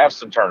going to have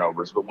some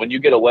turnovers. But when you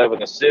get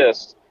 11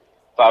 assists,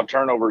 5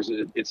 turnovers,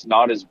 it's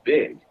not as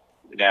big.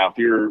 Now, if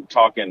you're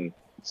talking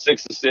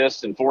 6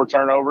 assists and 4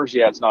 turnovers,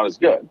 yeah, it's not as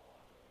good.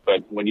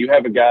 But when you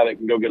have a guy that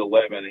can go get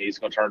 11 and he's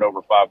going to turn it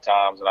over 5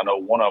 times, and I know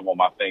one of them,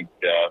 I think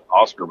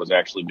Oscar was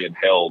actually being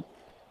held,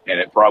 and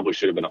it probably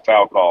should have been a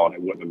foul call, and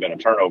it wouldn't have been a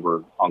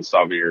turnover on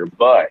Sahvir.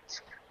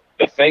 But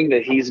the thing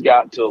that he's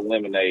got to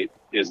eliminate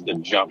is the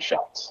jump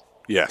shots.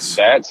 Yes.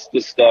 That's the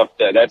stuff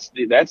that's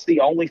the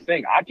only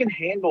thing. I can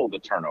handle the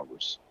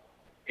turnovers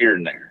here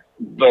and there,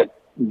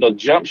 but the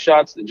jump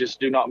shots that just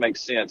do not make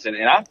sense. And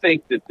I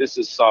think that this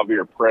is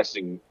Sahvir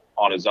pressing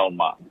on his own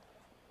mind.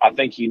 I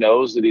think he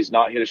knows that he's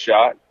not hit a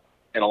shot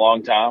in a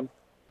long time.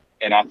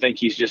 And I think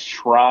he's just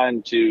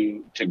trying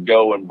to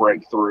go and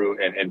break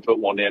through and put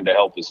one in to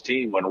help his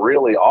team, when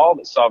really all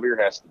that Sahvir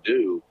has to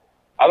do,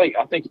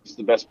 I think he's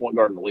the best point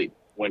guard in the league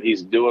when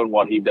he's doing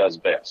what he does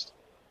best.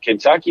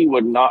 Kentucky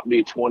would not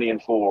be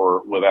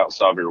 20-4 without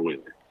Sahvir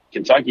Wheeler.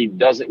 Kentucky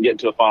doesn't get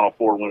to a Final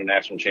Four and win a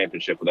national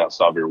championship without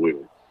Sahvir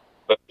Wheeler.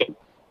 But the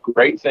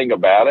great thing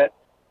about it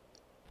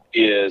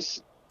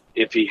is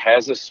if he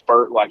has a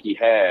spurt like he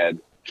had,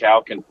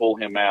 Cal can pull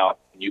him out,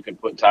 and you can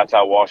put Ty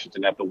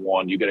Washington at the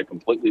 1. You get a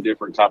completely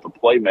different type of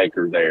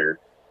playmaker there.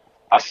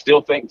 I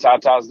still think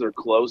Ty's their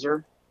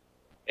closer,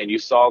 and you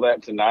saw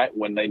that tonight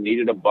when they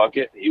needed a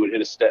bucket. He would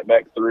hit a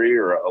step-back 3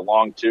 or a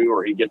long 2,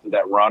 or he'd get to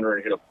that runner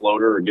and hit a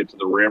floater or get to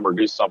the rim or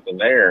do something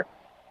there.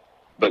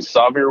 But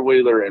Sahvir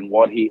Wheeler and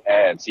what he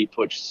adds, he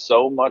puts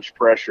so much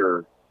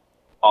pressure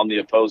on the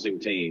opposing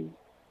team.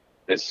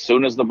 As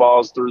soon as the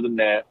ball's through the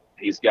net,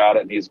 he's got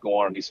it and he's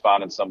going and he's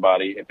finding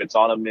somebody. If it's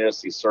on a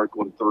miss, he's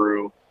circling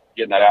through,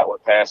 getting that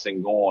outlet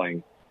passing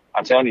going.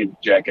 I'm telling you,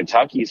 Jack,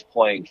 Kentucky's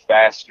playing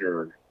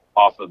faster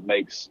off of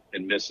makes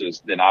and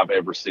misses than I've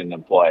ever seen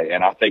them play.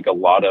 And I think a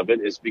lot of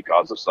it is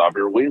because of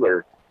Sahvir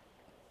Wheeler.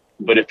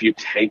 But if you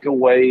take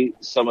away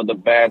some of the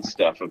bad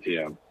stuff of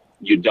him,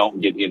 you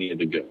don't get any of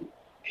the good.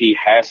 He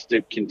has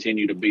to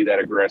continue to be that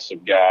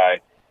aggressive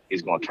guy.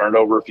 He's going to turn it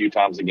over a few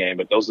times a game,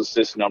 but those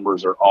assist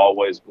numbers are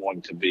always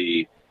going to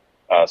be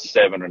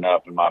 7 and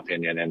up, in my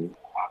opinion. And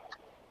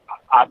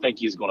I think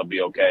he's going to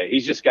be okay.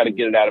 He's just got to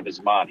get it out of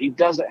his mind. He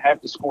doesn't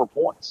have to score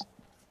points.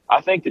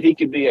 I think that he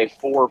could be a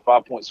 4 or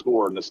 5 point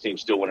scorer and this team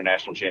still win a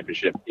national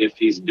championship if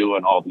he's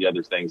doing all the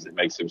other things that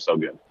makes him so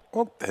good.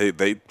 Well,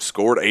 they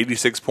scored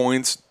 86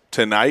 points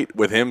tonight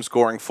with him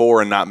scoring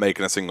 4 and not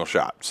making a single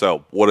shot.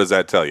 So what does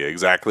that tell you?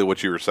 Exactly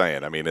what you were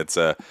saying. I mean, it's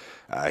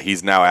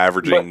he's now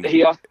averaging.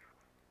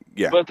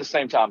 But at the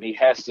same time, he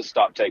has to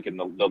stop taking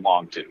the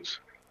long twos.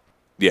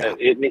 Yeah,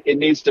 it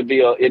needs to be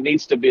a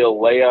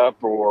layup,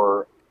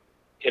 or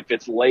if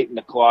it's late in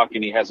the clock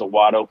and he has a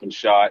wide open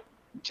shot,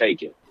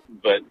 take it.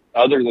 But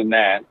other than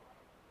that,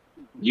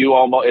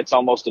 it's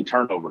almost a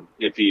turnover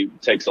if he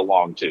takes a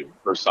long two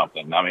or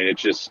something. I mean, it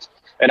just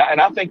and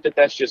I think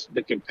that's just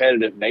the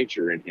competitive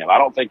nature in him. I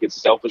don't think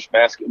it's selfish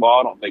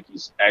basketball. I don't think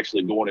he's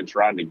actually going and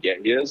trying to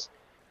get his.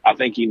 I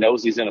think he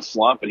knows he's in a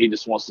slump and he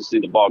just wants to see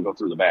the ball go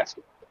through the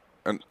basket.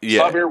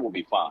 Yeah. Xavier will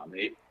be fine.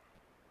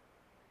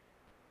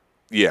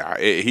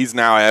 He's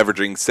now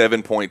averaging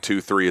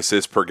 7.23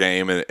 assists per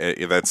game, and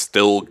that's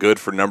still good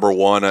for number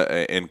one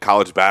in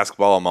college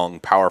basketball among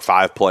Power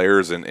 5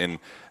 players. And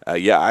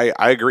I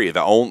agree.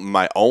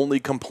 My only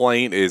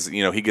complaint is,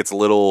 he gets a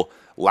little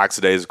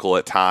lackadaisical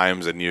at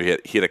times, and you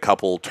hit a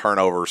couple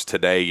turnovers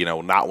today,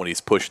 not when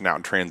he's pushing out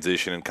in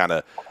transition and kind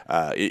of,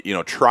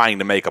 trying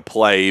to make a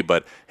play,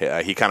 but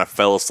he kind of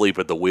fell asleep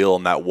at the wheel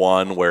in that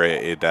one where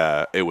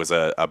it was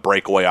a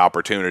breakaway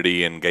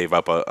opportunity and gave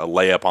up a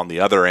layup on the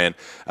other end.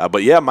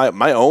 But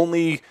my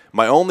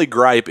only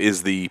gripe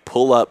is the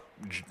pull up,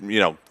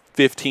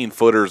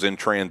 15-footers in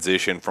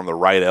transition from the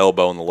right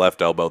elbow and the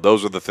left elbow.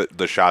 Those are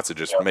the shots that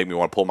just make me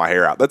want to pull my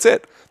hair out. That's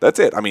it.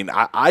 I mean,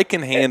 I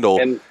can handle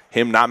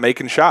him not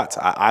making shots.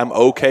 I'm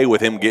okay with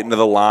him getting to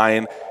the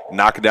line,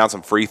 knocking down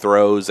some free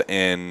throws,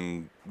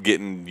 and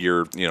getting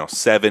your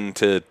 7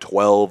 to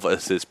 12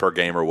 assists per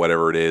game or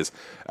whatever it is,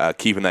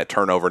 keeping that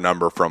turnover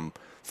number from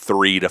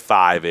 3 to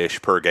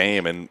 5-ish per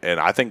game. And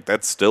I think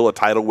that's still a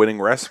title-winning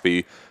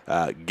recipe,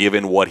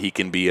 given what he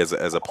can be as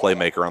a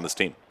playmaker on this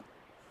team.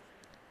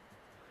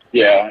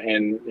 Yeah,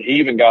 and he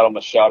even got him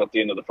a shot at the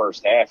end of the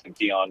first half, and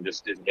Keon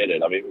just didn't hit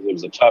it. I mean, it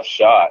was a tough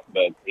shot,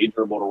 but he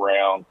dribbled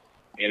around,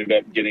 ended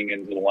up getting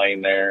into the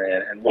lane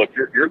there. And look,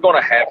 you're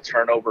going to have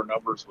turnover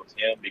numbers with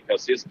him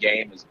because his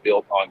game is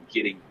built on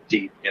getting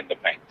deep in the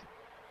paint.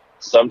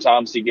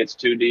 Sometimes he gets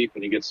too deep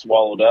and he gets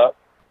swallowed up,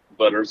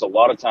 but there's a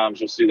lot of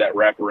times you'll see that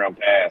wraparound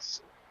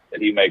pass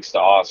that he makes to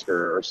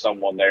Oscar or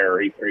someone there,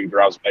 or he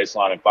drives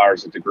baseline and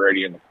fires it to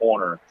Grady in the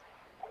corner.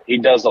 He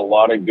does a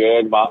lot of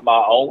good.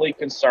 My only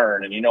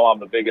concern, and I'm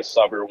the biggest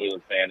Xavier Wheeler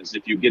fan, is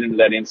if you get into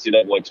that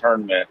NCAA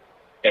tournament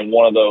and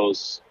one of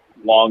those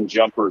long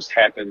jumpers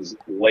happens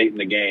late in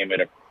the game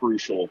at a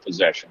crucial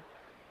possession.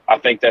 I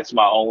think that's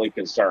my only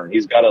concern.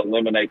 He's got to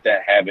eliminate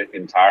that habit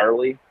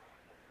entirely.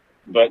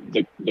 But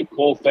the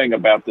cool thing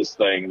about this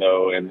thing,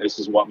 though, and this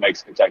is what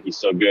makes Kentucky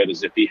so good,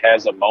 is if he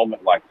has a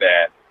moment like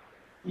that,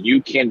 you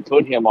can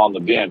put him on the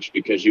bench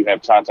because you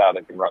have Tata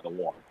that can run the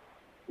one.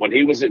 When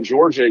he was at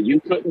Georgia, you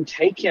couldn't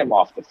take him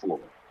off the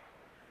floor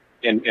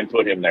and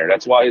put him there.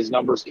 That's why his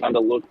numbers kind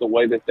of looked the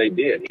way that they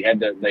did.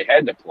 They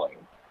had to play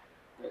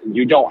him.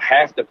 You don't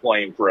have to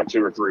play him for a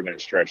 2 or 3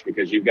 minute stretch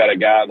because you've got a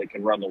guy that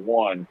can run the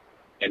one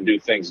and do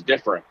things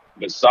different.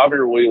 But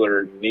Xavier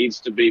Wheeler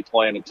needs to be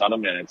playing a ton of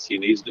minutes. He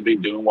needs to be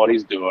doing what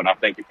he's doing. I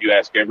think if you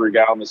ask every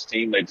guy on this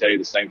team, they tell you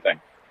the same thing.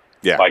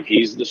 Yeah. Like,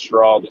 he's the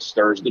straw that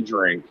stirs the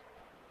drink.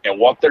 And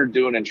what they're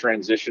doing in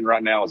transition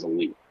right now is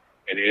elite.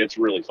 And it's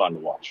really fun to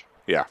watch.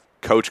 Yeah.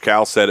 Coach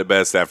Cal said it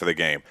best after the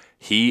game.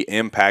 He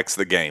impacts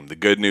the game. The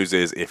good news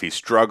is if he's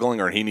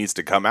struggling or he needs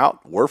to come out,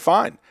 we're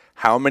fine.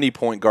 How many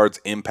point guards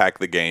impact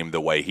the game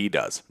the way he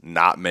does?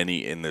 Not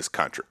many in this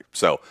country.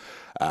 So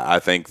I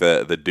think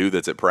the dude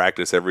that's at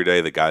practice every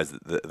day, the guy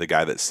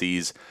that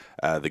sees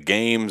the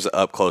games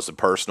up close and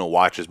personal,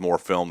 watches more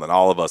film than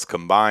all of us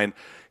combined,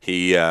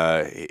 he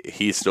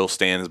still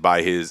stands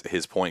by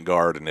his point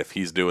guard. And if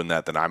he's doing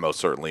that, then I most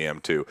certainly am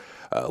too.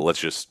 Let's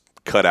just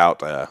cut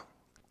out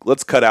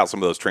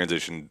some of those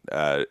transition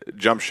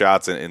jump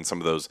shots and some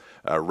of those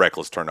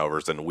reckless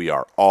turnovers, and we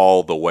are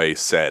all the way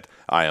set.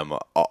 I am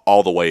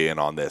all the way in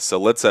on this. So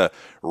let's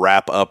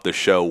wrap up the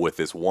show with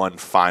this one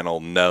final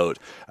note.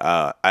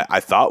 I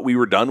thought we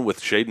were done with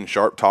Shaedon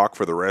Sharpe talk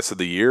for the rest of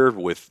the year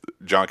with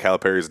John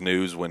Calipari's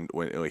news when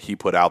he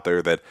put out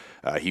there that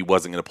he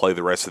wasn't going to play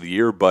the rest of the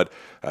year, but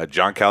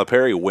John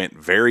Calipari went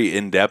very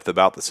in-depth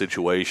about the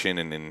situation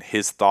and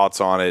his thoughts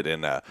on it,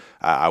 and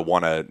I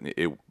want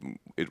to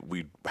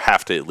we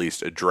have to at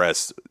least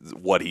address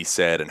what he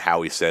said and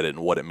how he said it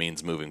and what it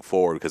means moving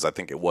forward, because I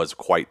think it was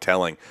quite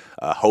telling.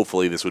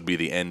 Hopefully this would be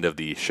the end of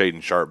the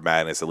Shaedon Sharpe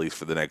madness, at least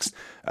for the next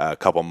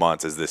couple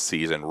months as this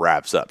season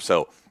wraps up.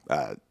 So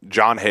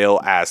John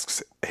Hale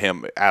asked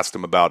him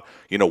about,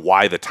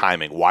 why the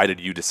timing? Why did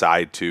you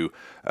decide to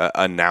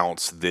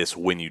announce this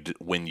when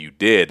you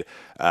did?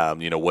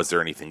 Was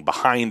there anything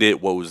behind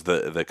it? What was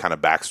the kind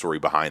of backstory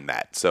behind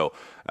that? So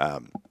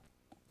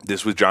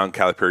this was John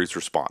Calipari's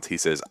response. He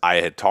says, I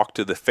had talked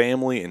to the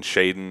family and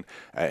Shaedon,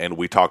 and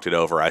we talked it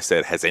over. I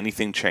said, has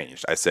anything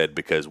changed? I said,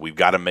 because we've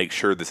got to make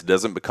sure this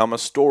doesn't become a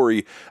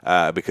story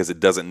because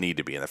it doesn't need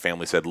to be. And the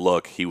family said,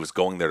 look, he was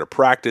going there to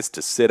practice,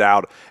 to sit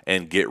out,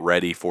 and get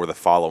ready for the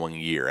following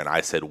year. And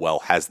I said, well,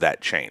 has that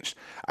changed?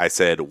 I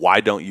said,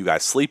 why don't you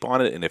guys sleep on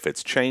it? And if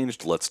it's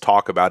changed, let's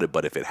talk about it.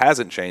 But if it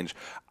hasn't changed,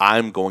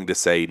 I'm going to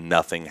say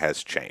nothing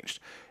has changed.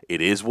 It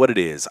is what it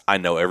is. I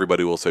know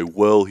everybody will say,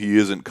 well, he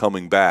isn't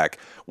coming back.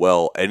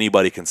 Well,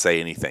 anybody can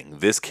say anything.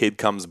 This kid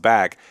comes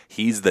back.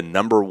 He's the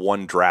number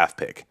one draft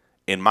pick.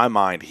 In my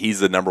mind, he's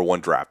the number one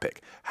draft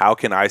pick. How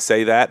can I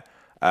say that?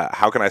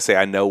 How can I say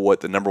I know what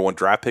the number one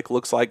draft pick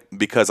looks like?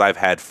 Because I've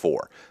had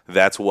four.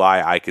 That's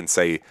why I can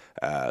say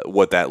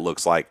what that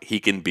looks like. He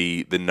can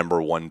be the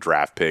number one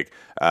draft pick.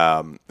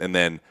 And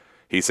then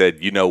he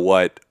said, you know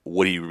what?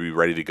 Would he be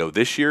ready to go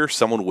this year?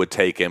 Someone would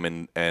take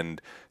him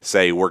and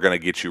say, we're going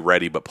to get you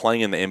ready. But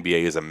playing in the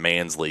NBA is a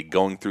man's league.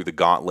 Going through the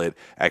gauntlet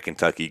at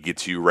Kentucky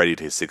gets you ready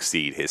to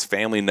succeed. His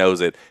family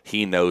knows it.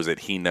 He knows it.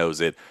 He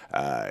knows it.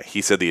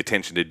 He said the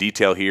attention to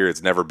detail here,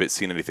 it's never been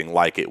seen anything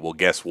like it. Well,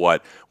 guess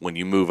what? When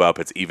you move up,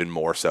 it's even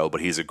more so.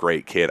 But he's a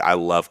great kid. I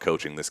love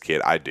coaching this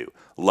kid. I do.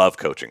 Love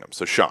coaching him.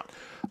 So, Sean,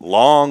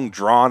 long,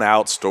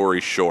 drawn-out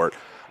story short,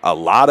 a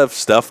lot of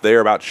stuff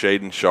there about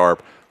Shaedon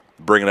Sharpe,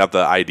 bringing up the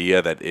idea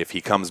that if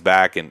he comes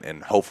back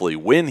and hopefully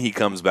when he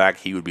comes back,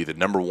 he would be the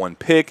number one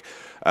pick.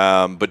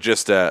 But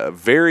just a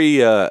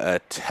very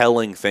a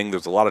telling thing.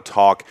 There's a lot of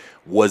talk.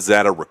 Was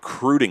that a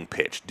recruiting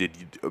pitch? Did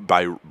you,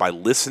 by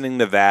listening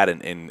to that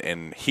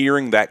and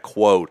hearing that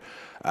quote,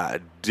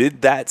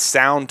 did that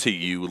sound to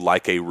you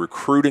like a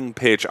recruiting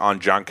pitch on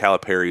John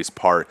Calipari's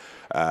part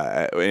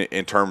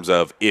in terms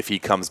of if he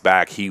comes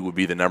back, he would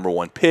be the number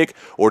one pick?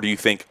 Or do you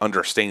think,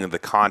 understanding the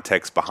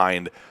context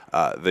behind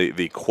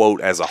the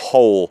quote as a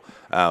whole,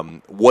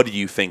 what do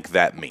you think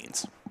that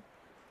means?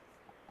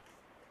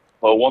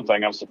 Well, one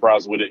thing, I'm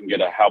surprised we didn't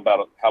get a how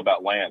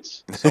about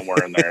Lance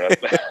somewhere in there.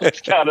 That's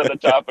kind of the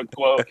type of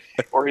quote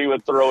where he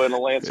would throw in a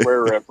Lance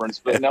Ware reference.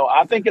 But no,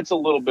 I think it's a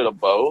little bit of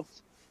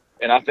both,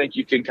 and I think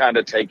you can kind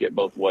of take it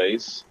both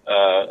ways.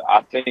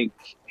 I think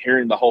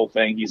hearing the whole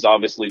thing, he's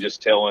obviously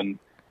just telling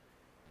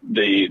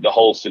the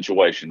whole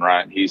situation,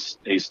 right? He's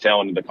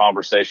telling the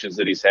conversations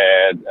that he's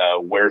had,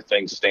 where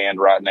things stand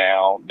right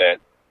now, that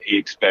he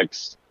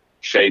expects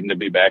Shaedon to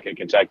be back in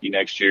Kentucky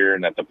next year,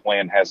 and that the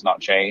plan has not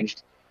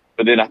changed.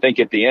 But then I think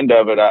at the end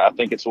of it, I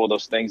think it's one of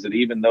those things that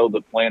even though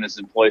the plan is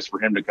in place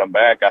for him to come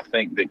back, I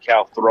think that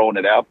Cal throwing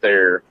it out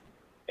there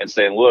and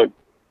saying, look,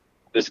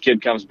 this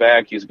kid comes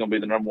back, he's going to be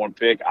the number one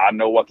pick. I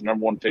know what the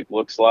number one pick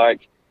looks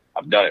like.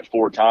 I've done it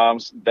 4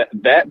 times.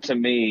 That to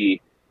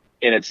me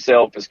in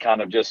itself is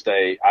kind of just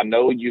I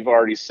know you've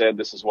already said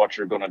this is what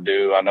you're going to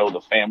do. I know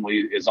the family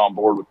is on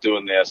board with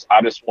doing this.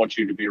 I just want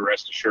you to be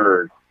rest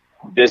assured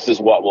this is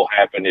what will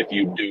happen if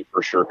you do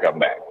for sure come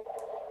back.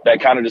 That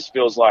kind of just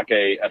feels like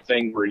a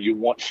thing where you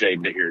want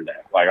Shaedon to hear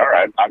that. Like, all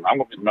right, I'm going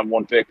to be the number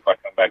one pick if I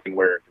come back and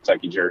wear a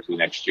Kentucky jersey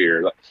next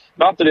year.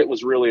 Not that it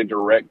was really a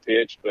direct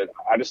pitch, but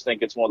I just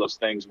think it's one of those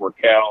things where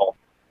Cal,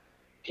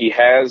 he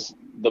has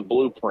the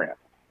blueprint.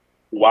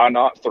 Why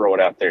not throw it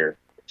out there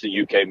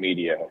to UK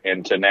media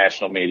and to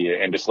national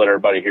media and just let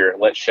everybody hear it?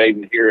 Let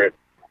Shaedon hear it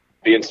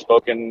being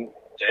spoken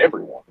to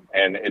everyone.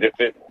 And if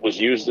it was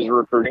used as a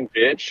recruiting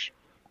pitch,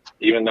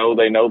 even though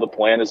they know the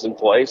plan is in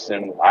place,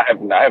 and I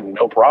have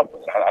no problem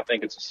with it. I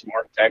think it's a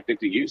smart tactic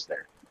to use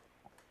there.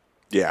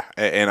 Yeah,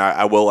 and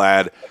I will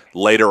add,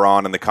 later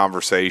on in the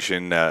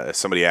conversation,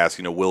 somebody asked,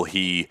 will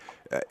he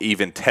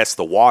even test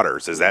the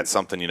waters? Is that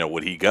something,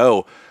 would he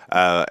go?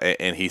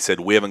 And he said,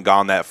 we haven't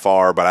gone that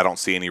far, but I don't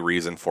see any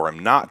reason for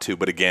him not to.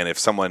 But again, if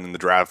someone in the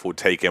draft would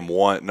take him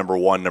number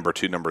 1, number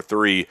 2, number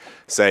 3,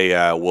 say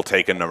we'll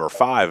take him number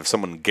 5, if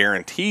someone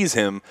guarantees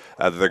him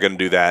that they're going to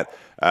do that,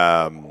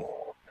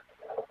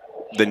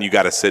 then you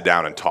got to sit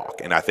down and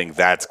talk. And I think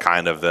that's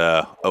kind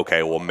of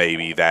okay, well,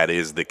 maybe that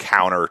is the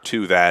counter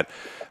to that.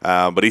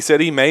 But he said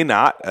he may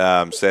not.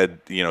 Said,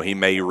 he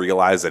may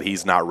realize that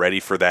he's not ready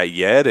for that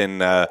yet.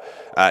 And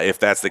if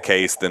that's the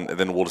case,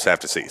 then we'll just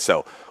have to see.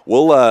 So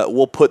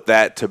we'll put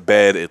that to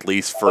bed, at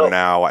least for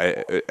now,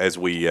 as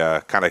we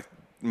kind of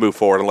move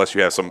forward, unless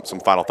you have some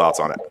final thoughts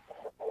on it.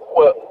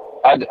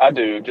 Well, I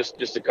do.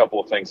 Just a couple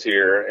of things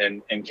here.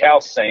 And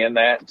Cal saying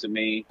that, to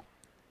me,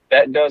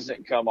 that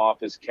doesn't come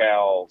off as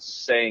Cal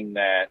saying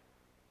that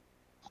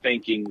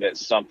thinking that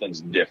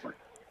something's different.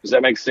 Does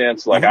that make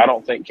sense? Like, I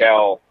don't think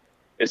Cal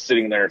is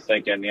sitting there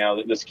thinking,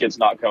 this kid's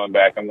not coming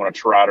back. I'm going to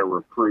try to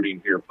recruit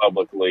him here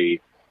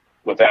publicly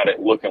without it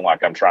looking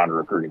like I'm trying to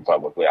recruit him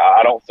publicly.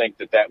 I don't think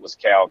that was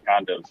Cal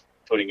kind of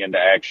putting into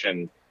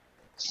action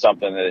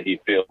something that he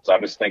feels.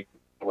 I just think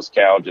it was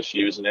Cal just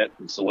using it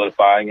and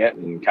solidifying it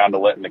and kind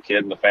of letting the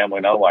kid and the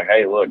family know, like,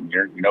 hey, look,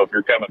 if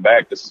you're coming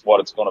back, this is what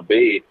it's going to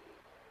be.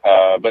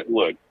 But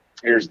look,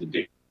 here's the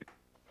deal.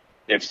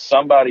 If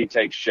somebody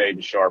takes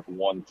Shaedon Sharpe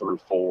 1 through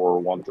 4,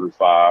 1 through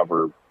 5,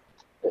 or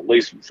at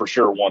least for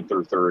sure 1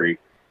 through 3,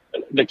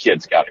 the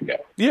kid's got to go.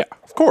 Yeah,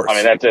 of course. I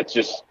mean, that's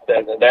just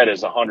that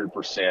is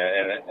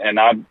 100%. And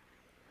I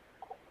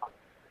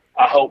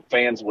hope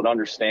fans would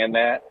understand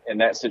that in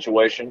that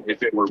situation.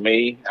 If it were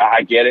me,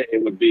 I get it.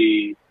 It'd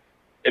be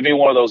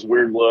one of those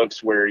weird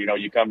looks where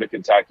you come to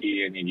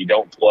Kentucky and you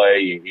don't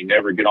play, and you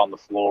never get on the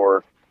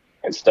floor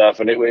and stuff,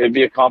 and it'd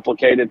be a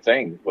complicated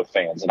thing with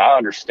fans. And I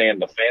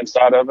understand the fan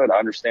side of it. I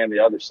understand the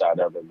other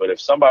side of it. But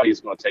if somebody's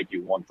going to take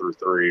you 1 through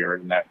 3 or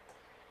in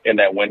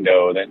that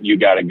window, then you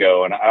got to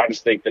go. And I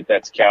just think that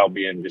that's Cal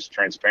being just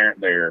transparent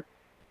there,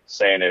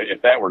 saying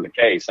if that were the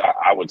case,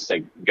 I would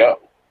say go.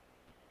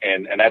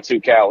 And that's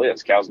who Cal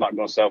is. Cal's not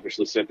going to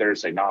selfishly sit there and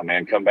say, nah,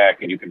 man, come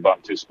back and you can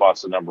bump 2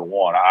 spots to number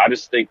 1. I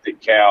just think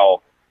that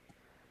Cal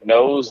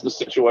knows the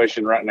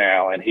situation right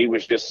now, and he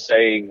was just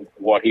saying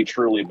what he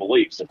truly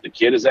believes. If the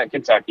kid is at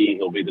Kentucky,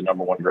 he'll be the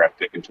number 1 draft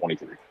pick in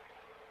 23.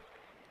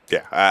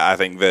 Yeah, I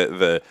think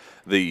that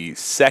the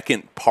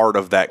second part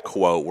of that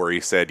quote where he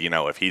said,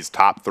 if he's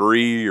top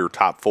 3 or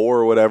top 4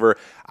 or whatever,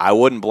 I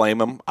wouldn't blame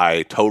him.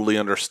 I totally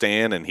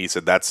understand. And he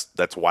said that's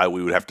why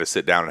we would have to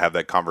sit down and have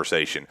that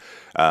conversation.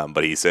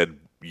 But he said,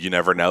 you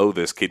never know.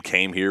 This kid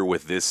came here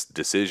with this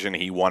decision.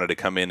 He wanted to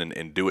come in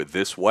and do it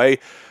this way.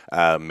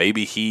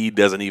 Maybe he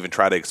doesn't even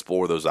try to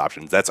explore those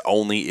options. That's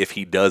only if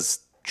he does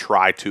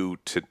try to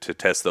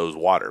test those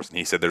waters. And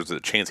he said there's a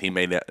chance he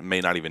may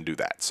not even do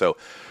that. So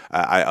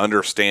I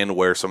understand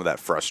where some of that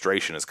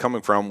frustration is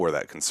coming from, where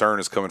that concern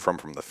is coming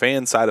from the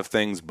fan side of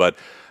things. But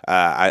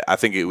I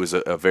think it was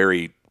a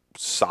very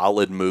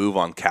solid move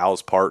on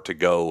Cal's part to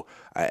go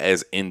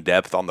as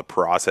in-depth on the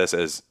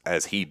process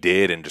as he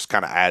did and just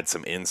kind of add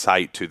some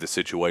insight to the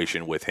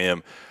situation with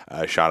him.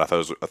 Sean, I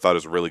thought it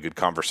was a really good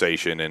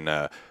conversation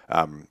and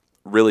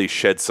really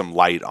shed some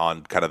light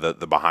on kind of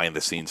the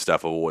behind-the-scenes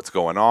stuff of what's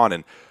going on.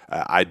 And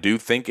I do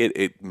think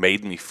it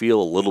made me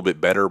feel a little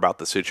bit better about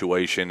the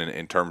situation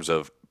in terms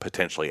of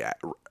potentially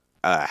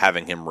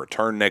having him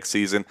return next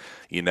season.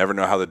 You never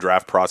know how the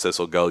draft process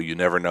will go. You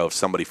never know if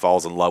somebody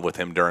falls in love with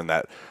him during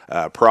that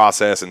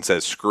process and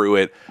says, screw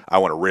it, I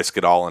want to risk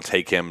it all and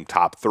take him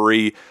top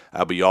 3.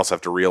 But you also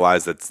have to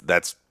realize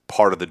that's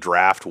part of the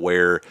draft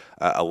where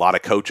a lot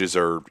of coaches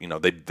are,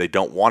 they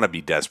don't want to be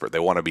desperate. They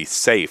want to be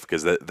safe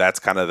because that's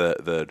kind of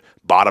the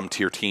bottom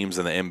tier teams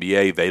in the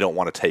NBA. They don't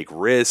want to take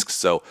risks.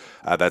 So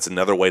that's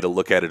another way to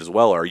look at it as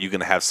well. Are you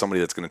going to have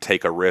somebody that's going to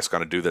take a risk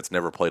on a dude that's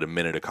never played a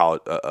minute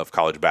of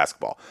college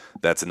basketball?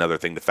 That's another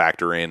thing to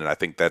factor in. And I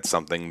think that's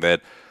something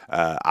that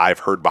I've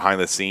heard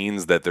behind the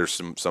scenes that there's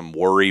some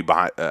worry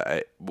behind,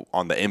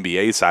 on the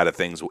NBA side of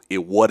things.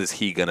 What is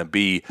he going to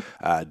be?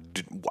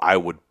 I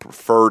would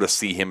prefer to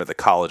see him at the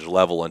college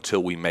level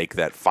until we make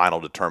that final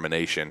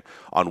determination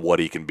on what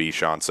he can be,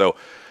 Sean. So,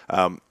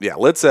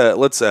 let's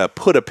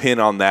put a pin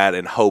on that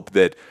and hope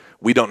that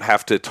we don't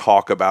have to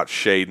talk about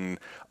Shaedon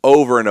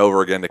over and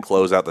over again to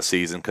close out the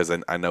season, because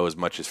I know as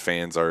much as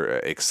fans are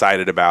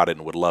excited about it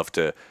and would love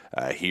to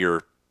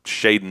hear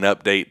Shaedon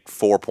update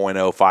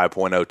 4.0,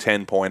 5.0,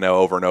 10.0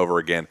 over and over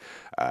again.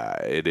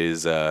 It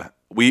is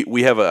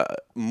we have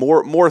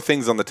more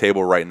things on the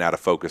table right now to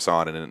focus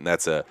on, and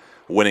that's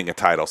winning a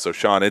title. So,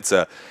 Sean, it's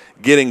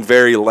getting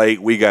very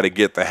late. We got to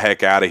get the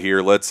heck out of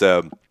here. Let's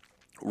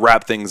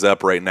wrap things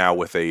up right now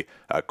with a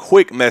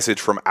quick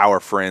message from our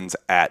friends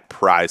at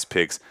Prize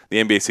Picks.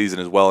 The NBA season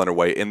is well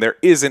underway, and there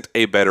isn't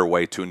a better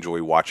way to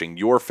enjoy watching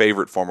your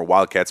favorite former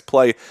Wildcats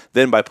play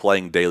than by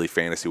playing daily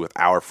fantasy with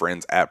our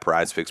friends at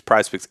Prize Picks.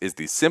 Prize Picks is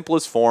the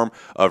simplest form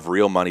of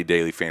real money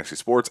daily fantasy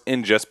sports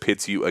and just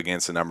pits you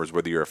against the numbers,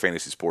 whether you're a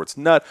fantasy sports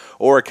nut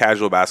or a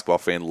casual basketball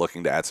fan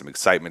looking to add some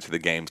excitement to the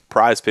game.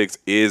 Prize Picks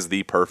is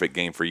the perfect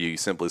game for you. You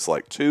simply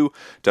select 2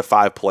 to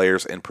 5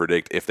 players and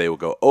predict if they will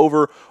go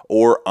over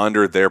or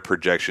under their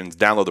projections.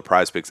 Download the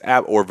Prize Picks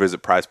app or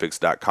visit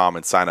prizepicks.com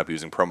and sign up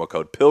using promo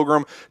code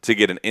PILGRIM to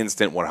get an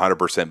instant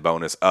 100%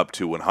 bonus up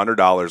to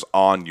 $100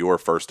 on your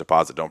first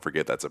deposit. Don't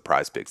forget that's a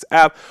Prize Picks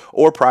app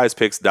or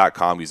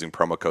prizepicks.com using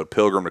promo code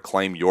PILGRIM to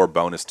claim your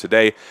bonus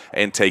today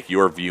and take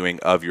your viewing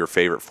of your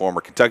favorite former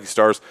Kentucky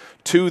Stars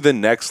to the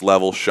next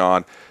level.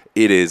 Sean,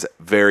 it is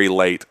very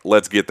late.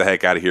 Let's get the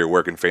heck out of here.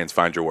 Where can fans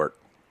find your work?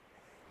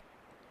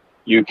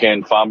 You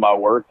can find my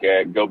work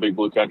at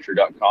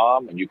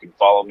gobigbluecountry.com, and you can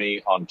follow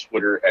me on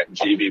Twitter at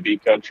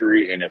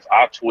GBBCountry. And if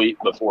I tweet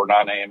before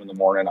 9 a.m. in the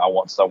morning, I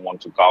want someone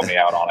to call me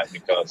out on it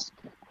because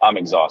I'm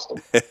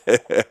exhausted.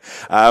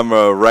 I'm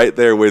right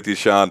there with you,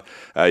 Sean.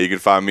 You can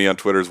find me on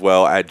Twitter as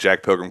well at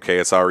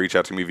JackPilgrimKSR. Reach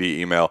out to me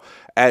via email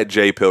at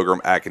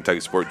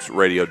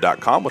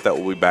jpilgrim@KentuckySportsRadio.com. With that,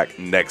 we'll be back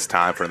next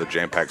time for another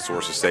jam-packed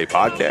Sources Say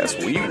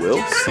podcast. We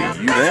will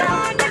see you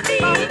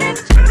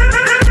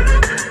then.